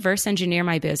 let me reverse engineer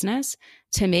my business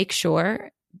to make sure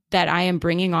that I am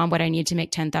bringing on what I need to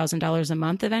make $10,000 a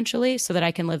month eventually so that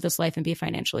I can live this life and be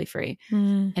financially free.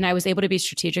 Mm. And I was able to be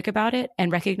strategic about it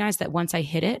and recognize that once I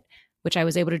hit it, which I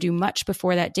was able to do much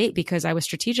before that date because I was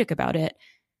strategic about it,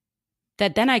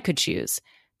 that then I could choose.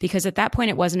 Because at that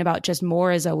point, it wasn't about just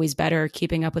more is always better,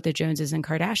 keeping up with the Joneses and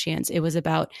Kardashians. It was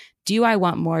about, do I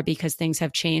want more because things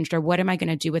have changed, or what am I going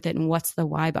to do with it, and what's the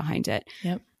why behind it?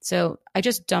 Yep. So I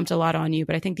just dumped a lot on you,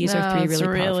 but I think these are three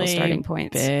really powerful starting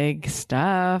points. Big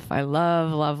stuff. I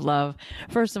love, love, love.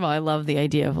 First of all, I love the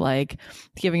idea of like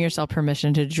giving yourself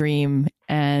permission to dream,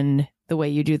 and the way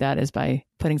you do that is by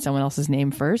putting someone else's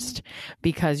name first,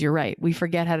 because you're right. We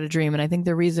forget how to dream. And I think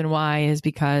the reason why is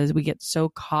because we get so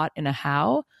caught in a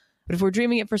how. But if we're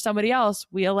dreaming it for somebody else,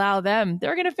 we allow them,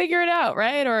 they're going to figure it out,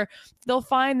 right? Or they'll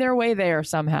find their way there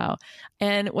somehow.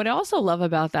 And what I also love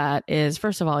about that is,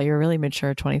 first of all, you're a really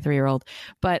mature 23-year-old.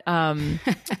 But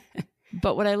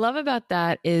but what I love about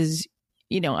that is,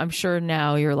 you know, I'm sure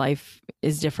now your life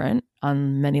is different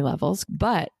on many levels.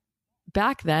 But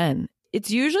back then, it's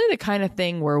usually the kind of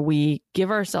thing where we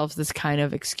give ourselves this kind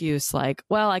of excuse like,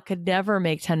 well, I could never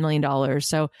make $10 million.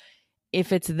 So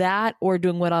if it's that or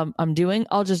doing what I'm doing,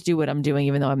 I'll just do what I'm doing,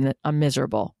 even though I'm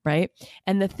miserable, right?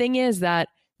 And the thing is that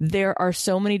there are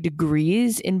so many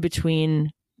degrees in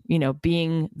between, you know,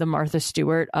 being the Martha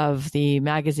Stewart of the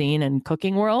magazine and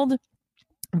cooking world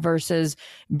versus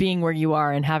being where you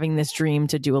are and having this dream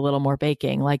to do a little more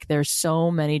baking. Like there's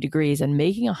so many degrees, and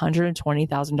making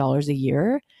 $120,000 a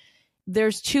year,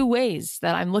 there's two ways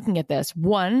that I'm looking at this.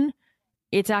 One,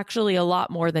 it's actually a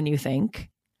lot more than you think.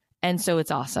 And so it's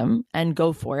awesome, and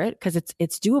go for it because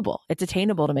it's doable. It's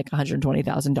attainable to make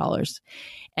 $120,000.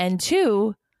 And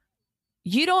two,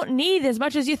 you don't need as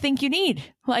much as you think you need.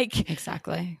 Like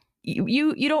exactly.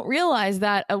 You don't realize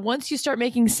that once you start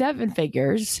making seven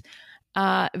figures,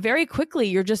 very quickly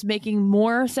you're just making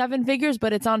more seven figures,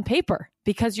 but it's on paper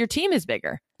because your team is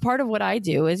bigger. Part of what I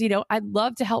do is, you know, I'd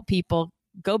love to help people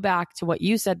go back to what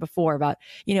you said before about,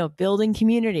 you know, building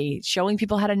community, showing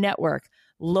people how to network.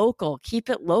 Local, keep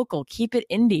it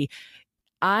indie.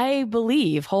 I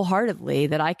believe wholeheartedly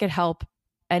that I could help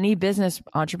any business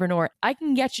entrepreneur. I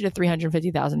can get you to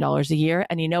 $350,000 a year.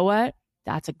 And you know what?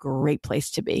 That's a great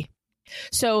place to be.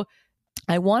 So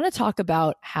I want to talk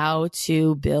about how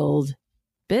to build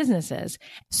businesses.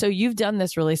 So you've done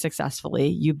this really successfully.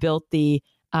 You built the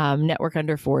Network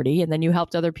Under 40, and then you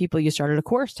helped other people. You started a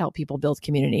course to help people build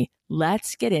community.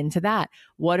 Let's get into that.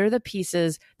 What are the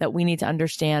pieces that we need to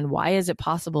understand? Why is it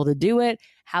possible to do it?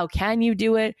 How can you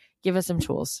do it? Give us some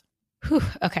tools. Whew,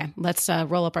 okay, let's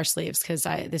roll up our sleeves because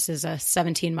this is a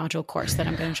 17 module course that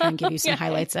I'm going to try and give you some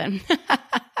highlights in.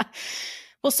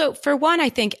 Well, so for one, I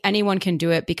think anyone can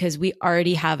do it because we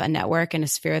already have a network and a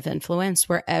sphere of influence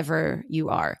wherever you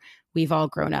are. We've all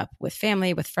grown up with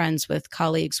family, with friends, with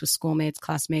colleagues, with schoolmates,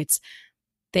 classmates.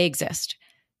 They exist.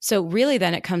 So really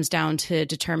then it comes down to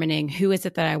determining who is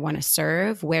it that I want to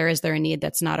serve? Where is there a need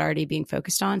that's not already being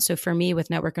focused on? So for me with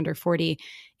Network Under 40,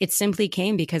 it simply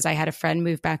came because I had a friend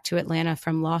move back to Atlanta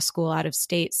from law school out of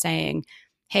state saying,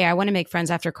 hey, I want to make friends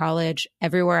after college.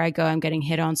 Everywhere I go, I'm getting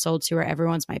hit on, sold to, or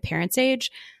everyone's my parents' age.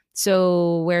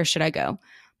 So where should I go?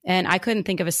 And I couldn't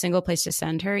think of a single place to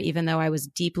send her, even though I was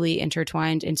deeply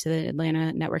intertwined into the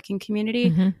Atlanta networking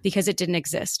community because it didn't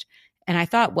exist. And I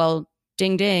thought, well,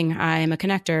 ding, ding, I'm a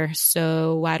connector.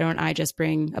 So why don't I just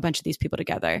bring a bunch of these people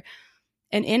together?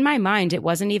 And in my mind, it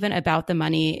wasn't even about the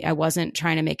money. I wasn't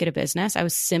trying to make it a business. I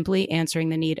was simply answering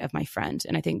the need of my friend.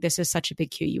 And I think this is such a big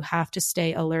cue. You have to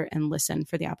stay alert and listen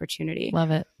for the opportunity.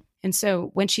 Love it. And so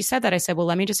when she said that, I said, well,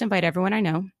 let me just invite everyone I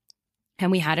know.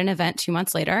 And we had an event 2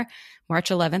 months later, March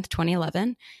 11th,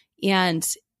 2011, and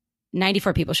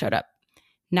 94 people showed up.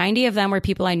 90 of them were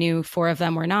people I knew, 4 of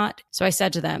them were not. So I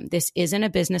said to them, this isn't a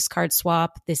business card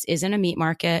swap. This isn't a meat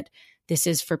market. This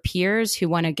is for peers who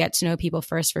want to get to know people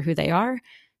first for who they are,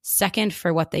 second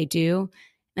for what they do.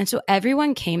 And so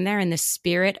everyone came there in the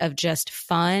spirit of just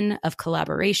fun, of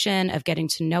collaboration, of getting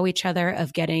to know each other,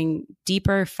 of getting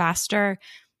deeper, faster.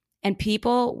 And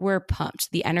people were pumped.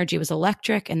 The energy was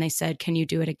electric, and they said, can you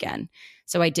do it again?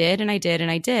 So I did, and I did, and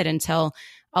I did, until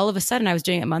all of a sudden I was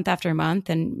doing it month after month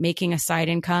and making a side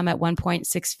income, at one point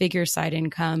 6-figure side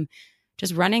income,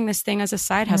 just running this thing as a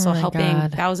side hustle, helping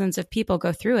thousands of people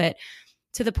go through it,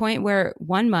 to the point where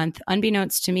one month,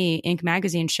 unbeknownst to me, Inc.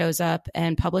 magazine shows up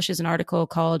and publishes an article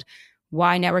called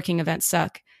Why Networking Events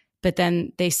Suck. But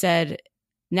then they said,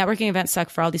 networking events suck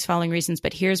for all these following reasons,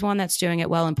 but here's one that's doing it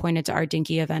well, and pointed to our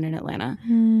Dinky event in Atlanta.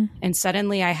 And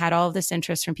suddenly I had all of this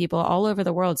interest from people all over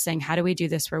the world saying, how do we do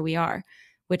this where we are?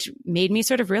 Which made me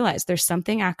sort of realize there's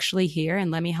something actually here,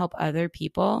 and let me help other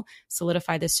people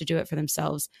solidify this to do it for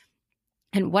themselves.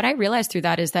 And what I realized through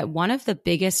that is that one of the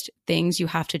biggest things you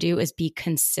have to do is be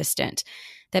consistent.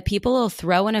 That people will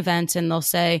throw an event and they'll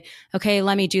say, okay,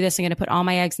 let me do this. I'm going to put all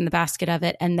my eggs in the basket of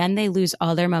it. And then they lose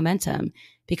all their momentum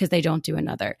because they don't do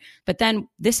another. But then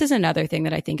this is another thing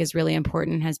that I think is really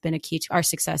important and has been a key to our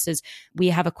success is we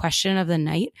have a question of the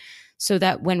night, so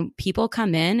that when people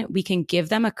come in, we can give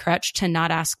them a crutch to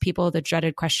not ask people the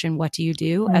dreaded question, what do you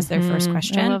do, as their first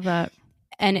question. I love that.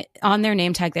 And on their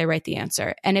name tag, they write the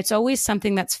answer. And it's always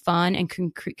something that's fun and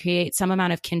can create some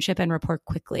amount of kinship and rapport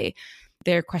quickly.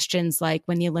 There are questions like,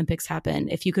 when the Olympics happen,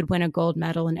 if you could win a gold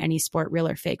medal in any sport, real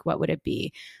or fake, what would it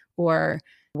be? Or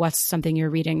what's something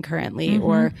you're reading currently?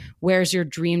 Or where's your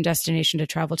dream destination to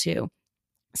travel to?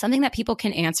 Something that people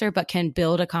can answer, but can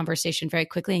build a conversation very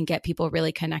quickly and get people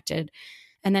really connected.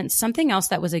 And then something else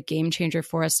that was a game changer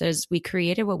for us is we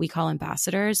created what we call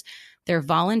ambassadors. They're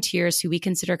volunteers who we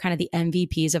consider kind of the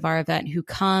MVPs of our event, who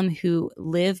come, who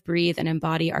live, breathe, and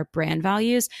embody our brand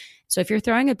values. So if you're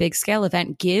throwing a big scale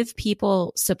event, give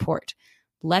people support.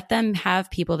 Let them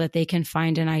have people that they can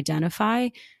find and identify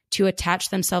to attach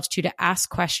themselves to ask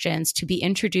questions, to be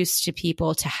introduced to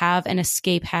people, to have an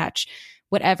escape hatch,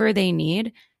 whatever they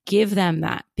need. Give them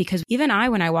that, because even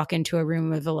when I walk into a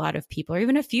room with a lot of people, or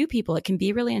even a few people, it can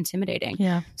be really intimidating.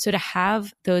 Yeah. So to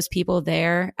have those people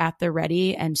there at the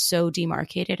ready and so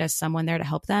demarcated as someone there to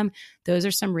help them, those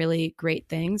are some really great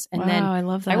things. And then I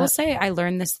love that. I will say I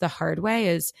learned this the hard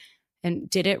way and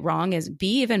did it wrong, is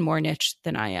be even more niche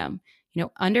than I am. You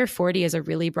know, under 40 is a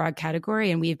really broad category,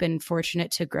 and we've been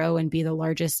fortunate to grow and be the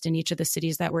largest in each of the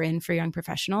cities that we're in for young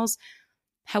professionals.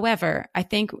 However, I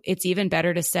think it's even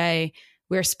better to say,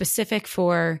 we're specific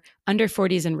for under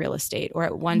 40s in real estate, or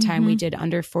at one time we did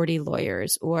under 40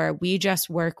 lawyers, or we just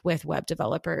work with web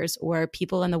developers or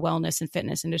people in the wellness and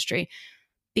fitness industry,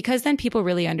 because then people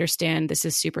really understand this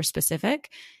is super specific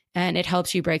and it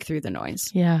helps you break through the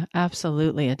noise. Yeah,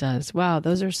 absolutely. It does. Wow.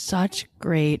 Those are such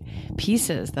great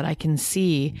pieces that I can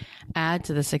see add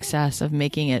to the success of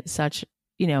making it such,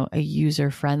 a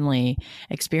user-friendly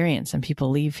experience, and people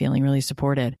leave feeling really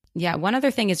supported. Yeah. One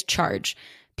other thing is charge.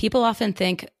 People often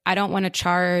think, I don't want to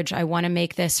charge. I want to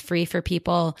make this free for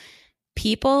people.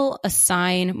 People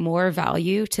assign more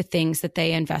value to things that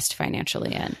they invest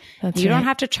financially in. You don't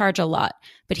have to charge a lot.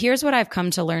 But here's what I've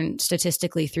come to learn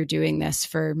statistically through doing this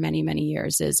for many, many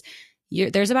years is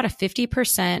there's about a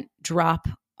 50% drop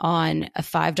on a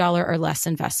 $5 or less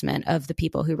investment of the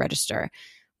people who register.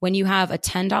 When you have a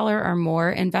 $10 or more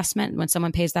investment, when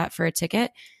someone pays that for a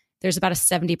ticket, there's about a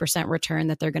 70% return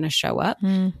that they're going to show up.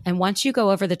 And once you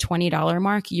go over the $20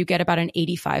 mark, you get about an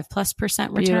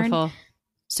 85+% return. Beautiful.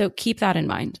 So keep that in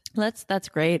mind. That's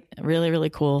great. Really, really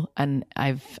cool. And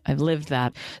I've lived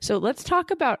that. So let's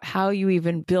talk about how you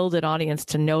even build an audience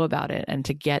to know about it and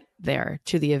to get there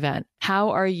to the event. How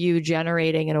are you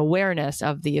generating an awareness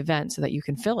of the event so that you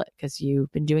can fill it? Because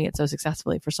you've been doing it so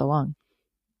successfully for so long.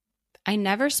 I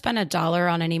never spent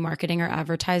 $1 on any marketing or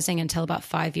advertising until about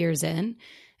 5 years in.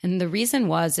 And the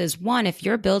reason is one, if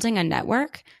you're building a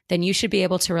network, then you should be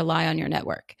able to rely on your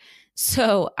network.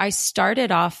 So I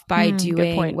started off by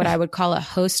doing what I would call a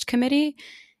host committee.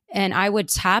 And I would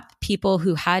tap people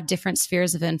who had different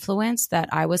spheres of influence that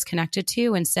I was connected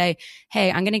to and say,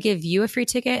 hey, I'm going to give you a free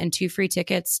ticket and 2 free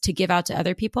tickets to give out to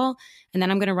other people. And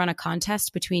then I'm going to run a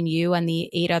contest between you and the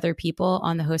 8 other people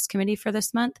on the host committee for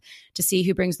this month to see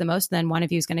who brings the most. And then one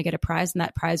of you is going to get a prize. And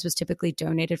that prize was typically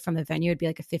donated from the venue. It'd be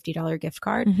like a $50 gift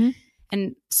card. Mm-hmm.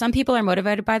 And some people are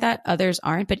motivated by that, others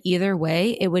aren't. But either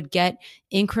way, it would get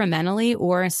incrementally,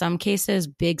 or in some cases,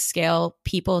 big scale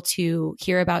people to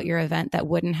hear about your event that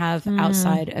wouldn't have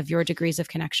outside of your degrees of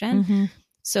connection. Mm-hmm.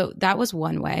 So that was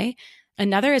one way.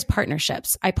 Another is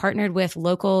partnerships. I partnered with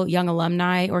local young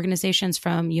alumni organizations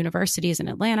from universities in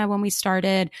Atlanta when we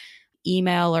started,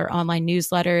 email or online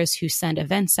newsletters who send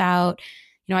events out.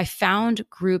 You know, I found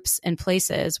groups and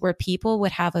places where people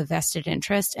would have a vested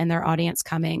interest in their audience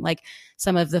coming, like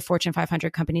some of the Fortune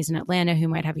 500 companies in Atlanta who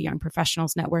might have a young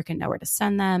professionals network and know where to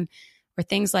send them, or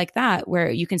things like that, where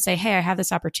you can say, hey, I have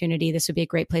this opportunity. This would be a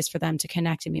great place for them to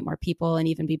connect and meet more people and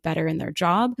even be better in their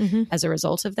job as a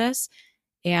result of this.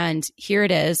 And here it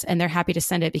is. And they're happy to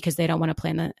send it because they don't want to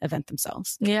plan the event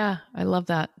themselves. Yeah, I love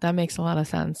that. That makes a lot of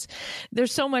sense.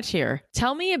 There's so much here.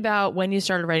 Tell me about when you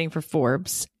started writing for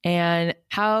Forbes and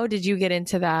how did you get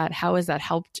into that? How has that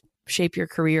helped shape your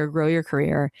career, grow your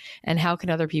career? And how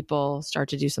can other people start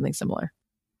to do something similar?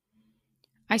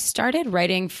 I started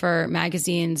writing for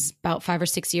magazines about 5 or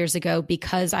 6 years ago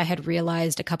because I had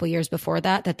realized a couple years before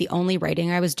that the only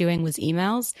writing I was doing was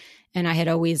emails. And I had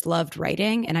always loved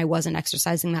writing and I wasn't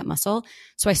exercising that muscle.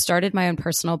 So I started my own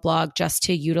personal blog just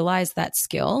to utilize that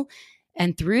skill.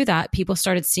 And through that, people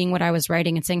started seeing what I was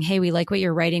writing and saying, hey, we like what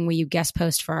you're writing. Will you guest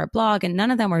post for our blog? And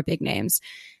none of them were big names.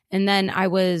 And then I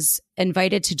was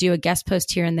invited to do a guest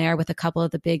post here and there with a couple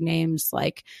of the big names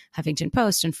like Huffington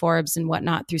Post and Forbes and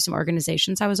whatnot through some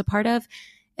organizations I was a part of.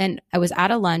 And I was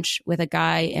at a lunch with a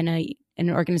guy in an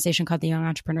organization called the Young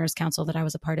Entrepreneurs Council that I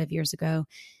was a part of years ago.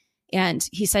 And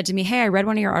he said to me, hey, I read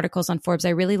one of your articles on Forbes. I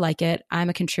really like it. I'm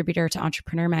a contributor to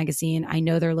Entrepreneur Magazine. I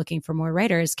know they're looking for more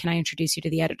writers. Can I introduce you to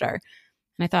the editor?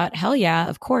 And I thought, hell yeah,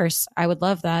 of course. I would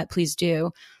love that. Please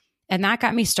do. And that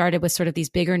got me started with sort of these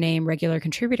bigger name regular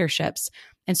contributorships.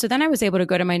 And so then I was able to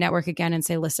go to my network again and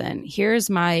say, listen, here's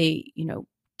my,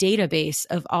 database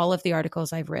of all of the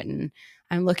articles I've written.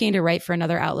 I'm looking to write for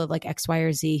another outlet like X, Y,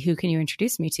 or Z. Who can you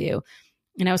introduce me to?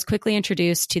 And I was quickly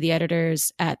introduced to the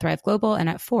editors at Thrive Global and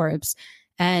at Forbes.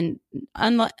 And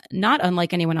not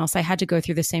unlike anyone else, I had to go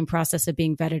through the same process of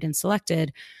being vetted and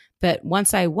selected. But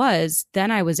once I was, then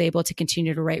I was able to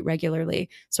continue to write regularly.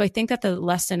 So I think that the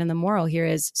lesson and the moral here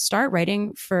is start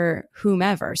writing for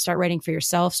whomever. Start writing for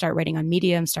yourself, start writing on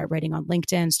Medium, start writing on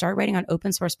LinkedIn, start writing on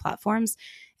open source platforms,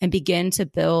 and begin to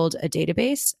build a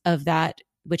database of that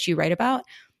which you write about,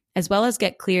 as well as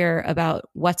get clear about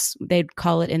they'd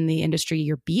call it in the industry,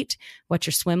 your beat, what's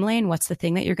your swim lane, what's the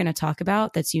thing that you're going to talk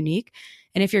about that's unique.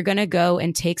 And if you're going to go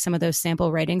and take some of those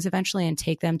sample writings eventually and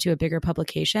take them to a bigger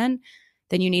publication,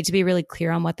 then you need to be really clear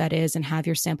on what that is and have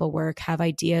your sample work, have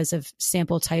ideas of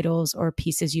sample titles or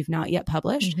pieces you've not yet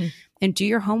published, and do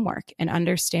your homework and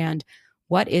understand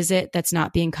what is it that's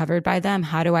not being covered by them?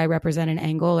 How do I represent an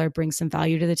angle or bring some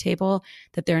value to the table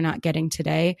that they're not getting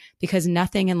today? Because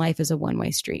nothing in life is a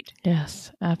one-way street.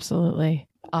 Yes, absolutely.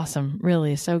 Awesome.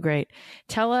 Really, so great.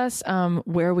 Tell us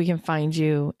where we can find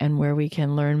you and where we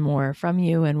can learn more from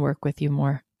you and work with you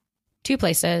more. 2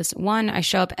 places. One, I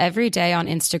show up every day on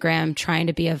Instagram trying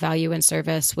to be of value and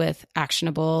service with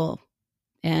actionable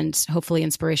and hopefully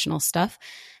inspirational stuff.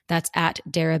 That's at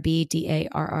Darrah B,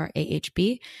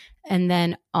 Darrahb. And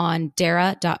then on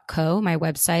Darrah.co, my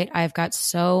website, I've got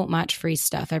so much free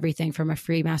stuff, everything from a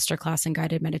free masterclass in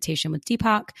guided meditation with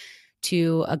Deepak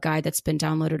to a guide that's been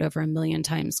downloaded over 1 million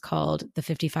times called The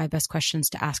 55 Best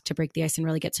Questions to Ask to Break the Ice and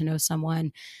Really Get to Know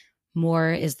Someone.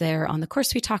 More is there on the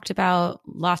course we talked about,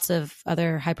 lots of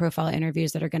other high profile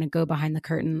interviews that are going to go behind the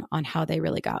curtain on how they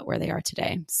really got where they are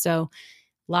today. So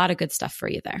a lot of good stuff for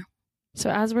you there. So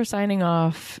as we're signing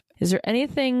off, is there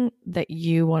anything that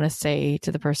you want to say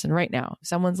to the person right now?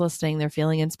 Someone's listening, they're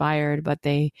feeling inspired, but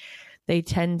they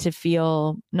tend to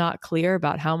feel not clear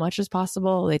about how much is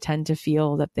possible. They tend to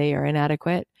feel that they are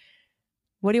inadequate.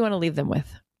 What do you want to leave them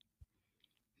with?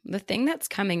 The thing that's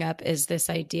coming up is this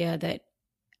idea that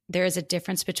there is a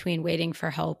difference between waiting for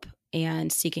help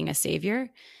and seeking a savior.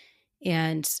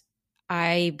 And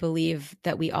I believe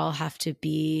that we all have to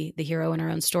be the hero in our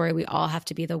own story. We all have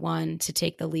to be the one to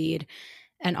take the lead.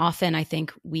 And often I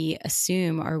think we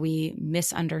assume or we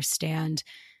misunderstand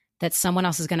that someone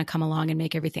else is going to come along and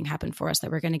make everything happen for us, that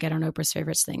we're going to get on Oprah's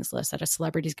favorites things list, that a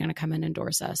celebrity is going to come and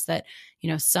endorse us, that,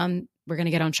 we're going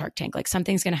to get on Shark Tank, like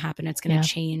something's going to happen. It's going to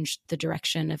change the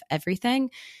direction of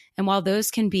everything. And while those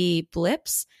can be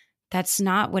blips, that's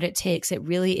not what it takes. It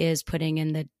really is putting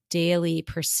in the daily,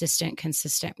 persistent,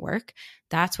 consistent work.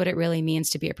 That's what it really means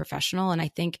to be a professional. And I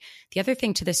think the other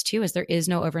thing to this too is there is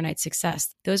no overnight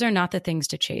success. Those are not the things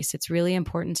to chase. It's really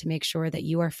important to make sure that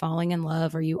you are falling in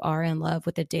love, or you are in love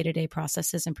with the day-to-day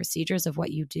processes and procedures of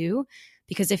what you do.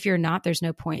 Because if you're not, there's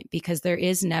no point, because there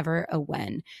is never a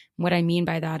when. What I mean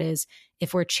by that is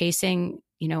if we're chasing,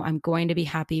 I'm going to be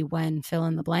happy when fill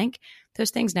in the blank, those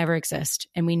things never exist.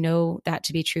 And we know that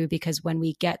to be true because when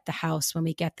we get the house, when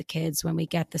we get the kids, when we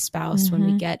get the spouse, when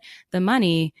we get the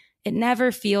money, it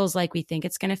never feels like we think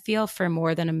it's going to feel for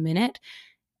more than a minute.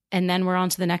 And then we're on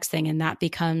to the next thing. And that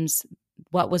becomes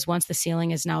what was once the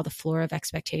ceiling is now the floor of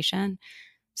expectation.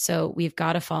 So we've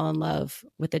got to fall in love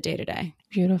with the day-to-day.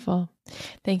 Beautiful.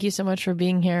 Thank you so much for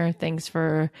being here. Thanks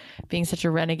for being such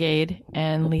a renegade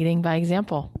and leading by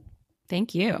example.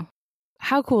 Thank you.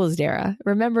 How cool is Darrah?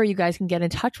 Remember, you guys can get in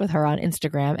touch with her on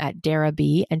Instagram at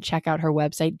DarrahB and check out her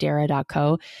website,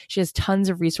 darrah.co. She has tons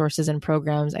of resources and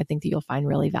programs I think that you'll find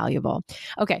really valuable.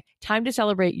 Okay, time to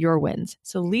celebrate your wins.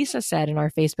 So Lisa said in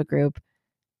our Facebook group,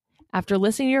 after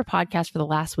listening to your podcast for the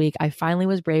last week, I finally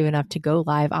was brave enough to go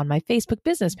live on my Facebook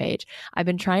business page. I've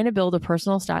been trying to build a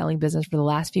personal styling business for the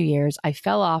last few years. I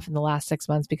fell off in the last 6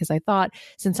 months because I thought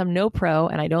since I'm no pro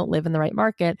and I don't live in the right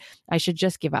market, I should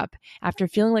just give up. After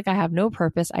feeling like I have no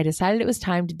purpose, I decided it was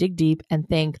time to dig deep and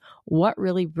think, what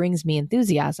really brings me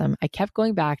enthusiasm? I kept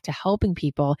going back to helping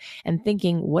people and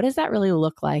thinking, what does that really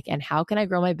look like? And how can I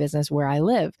grow my business where I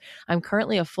live? I'm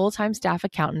currently a full-time staff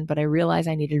accountant, but I realized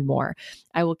I needed more.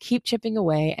 I will keep chipping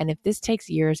away, and if this takes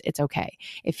years, it's okay.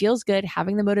 It feels good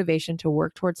having the motivation to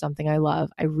work towards something I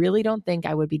love. I really don't think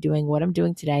I would be doing what I'm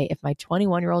doing today if my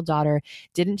 21-year-old daughter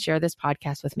didn't share this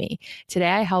podcast with me.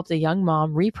 Today, I helped a young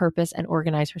mom repurpose and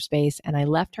organize her space, and I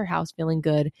left her house feeling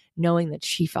good, knowing that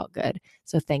she felt good.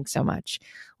 So thanks so much.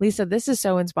 Lisa, this is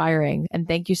so inspiring, and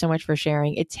thank you so much for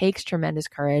sharing. It takes tremendous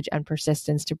courage and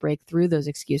persistence to break through those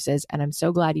excuses, and I'm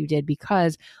so glad you did,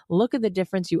 because look at the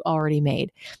difference you already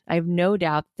made. I have no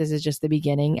doubt this is just the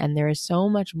beginning, and there is so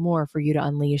much more for you to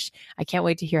unleash. I can't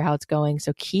wait to hear how it's going,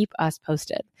 so keep us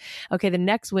posted. Okay, the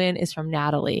next win is from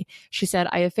Natalie. She said,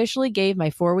 I officially gave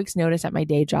my 4 weeks notice at my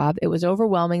day job. It was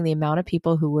overwhelming the amount of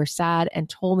people who were sad and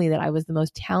told me that I was the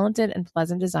most talented and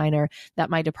pleasant designer that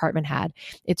my department had.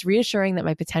 It's reassuring that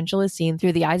my potential is seen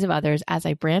through the eyes of others as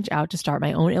I branch out to start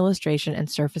my own illustration and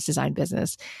surface design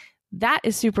business. That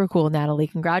is super cool, Natalie.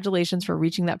 Congratulations for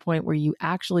reaching that point where you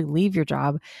actually leave your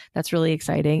job. That's really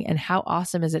exciting. And how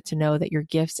awesome is it to know that your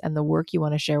gifts and the work you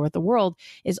want to share with the world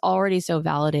is already so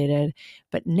validated.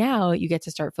 But now you get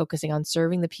to start focusing on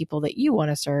serving the people that you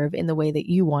want to serve in the way that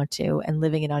you want to and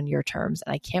living it on your terms.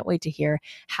 And I can't wait to hear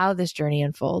how this journey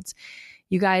unfolds.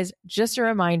 You guys, just a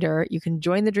reminder, you can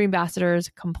join the Dream Ambassadors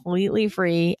completely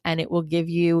free, and it will give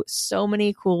you so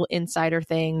many cool insider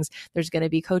things. There's going to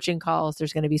be coaching calls.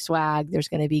 There's going to be swag. There's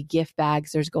going to be gift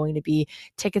bags. There's going to be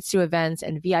tickets to events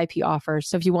and VIP offers.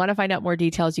 So if you want to find out more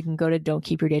details, you can go to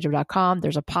don'tkeepyourdayjob.com.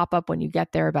 There's a pop-up when you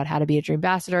get there about how to be a Dream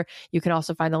Ambassador. You can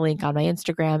also find the link on my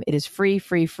Instagram. It is free,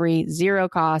 zero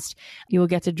cost. You will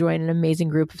get to join an amazing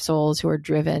group of souls who are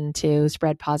driven to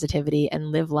spread positivity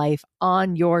and live life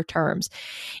on your terms.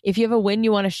 If you have a win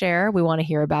you want to share, we want to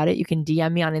hear about it. You can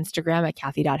DM me on Instagram at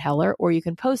Kathy.Heller, or you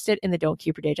can post it in the Don't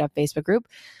Keep Your Day Job Facebook group.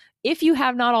 If you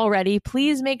have not already,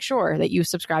 please make sure that you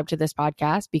subscribe to this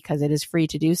podcast, because it is free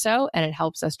to do so and it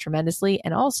helps us tremendously.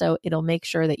 And also it'll make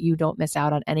sure that you don't miss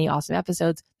out on any awesome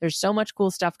episodes. There's so much cool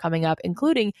stuff coming up,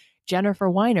 including Jennifer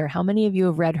Weiner. How many of you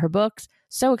have read her books?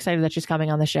 So excited that she's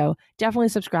coming on the show. Definitely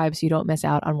subscribe so you don't miss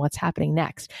out on what's happening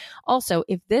next. Also,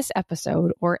 if this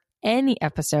episode or any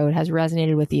episode has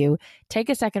resonated with you, take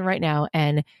a second right now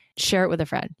and share it with a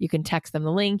friend. You can text them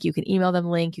the link, you can email them the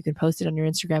link, you can post it on your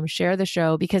Instagram, share the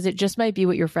show, because it just might be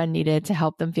what your friend needed to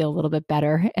help them feel a little bit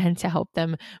better and to help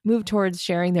them move towards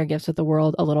sharing their gifts with the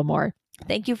world a little more.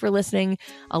 Thank you for listening.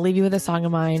 I'll leave you with a song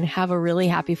of mine. Have a really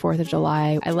happy 4th of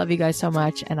July. I love you guys so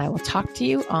much, and I will talk to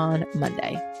you on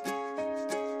Monday.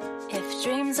 If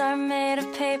dreams are made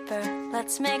of paper,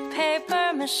 let's make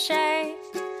paper mache.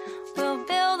 We'll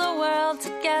build a world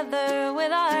together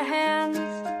with our hands.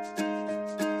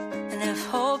 And if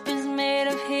hope is made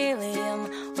of helium,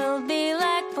 we'll be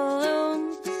like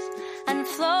balloons and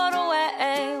float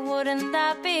away. Wouldn't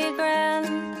that be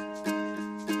grand?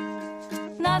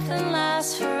 Nothing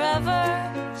lasts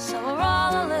forever, so we're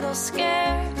all a little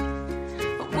scared.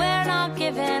 But we're not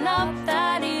giving up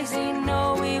that easy,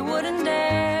 no, we wouldn't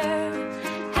dare.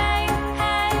 Hey,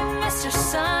 hey, Mr.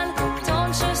 Sun, don't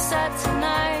you set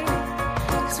tonight,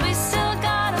 'cause we still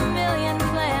got a million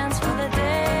plans for the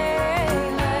day.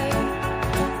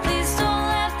 Please don't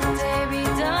let the day be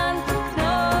done.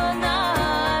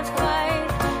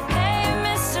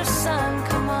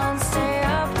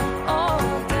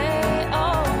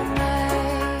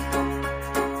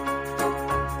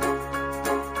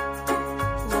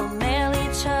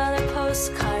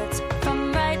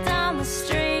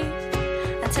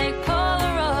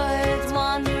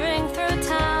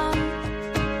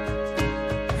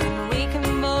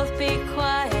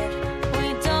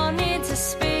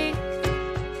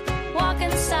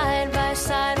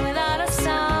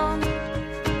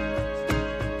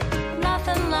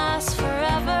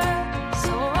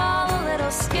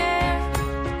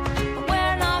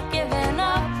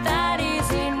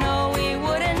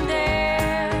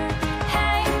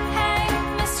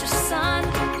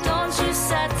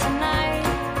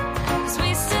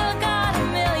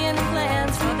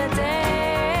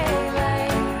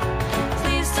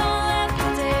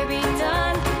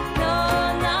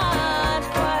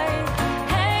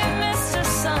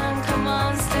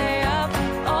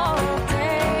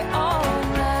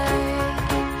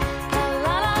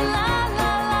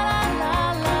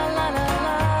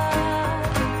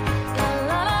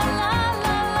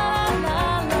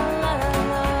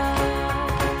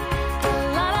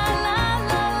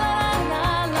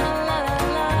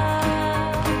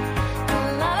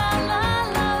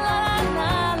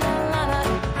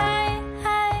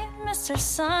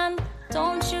 sister, son,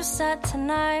 don't you set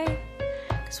tonight,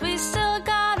 'cause we still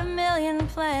got a million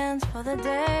plans for the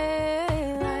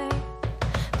day.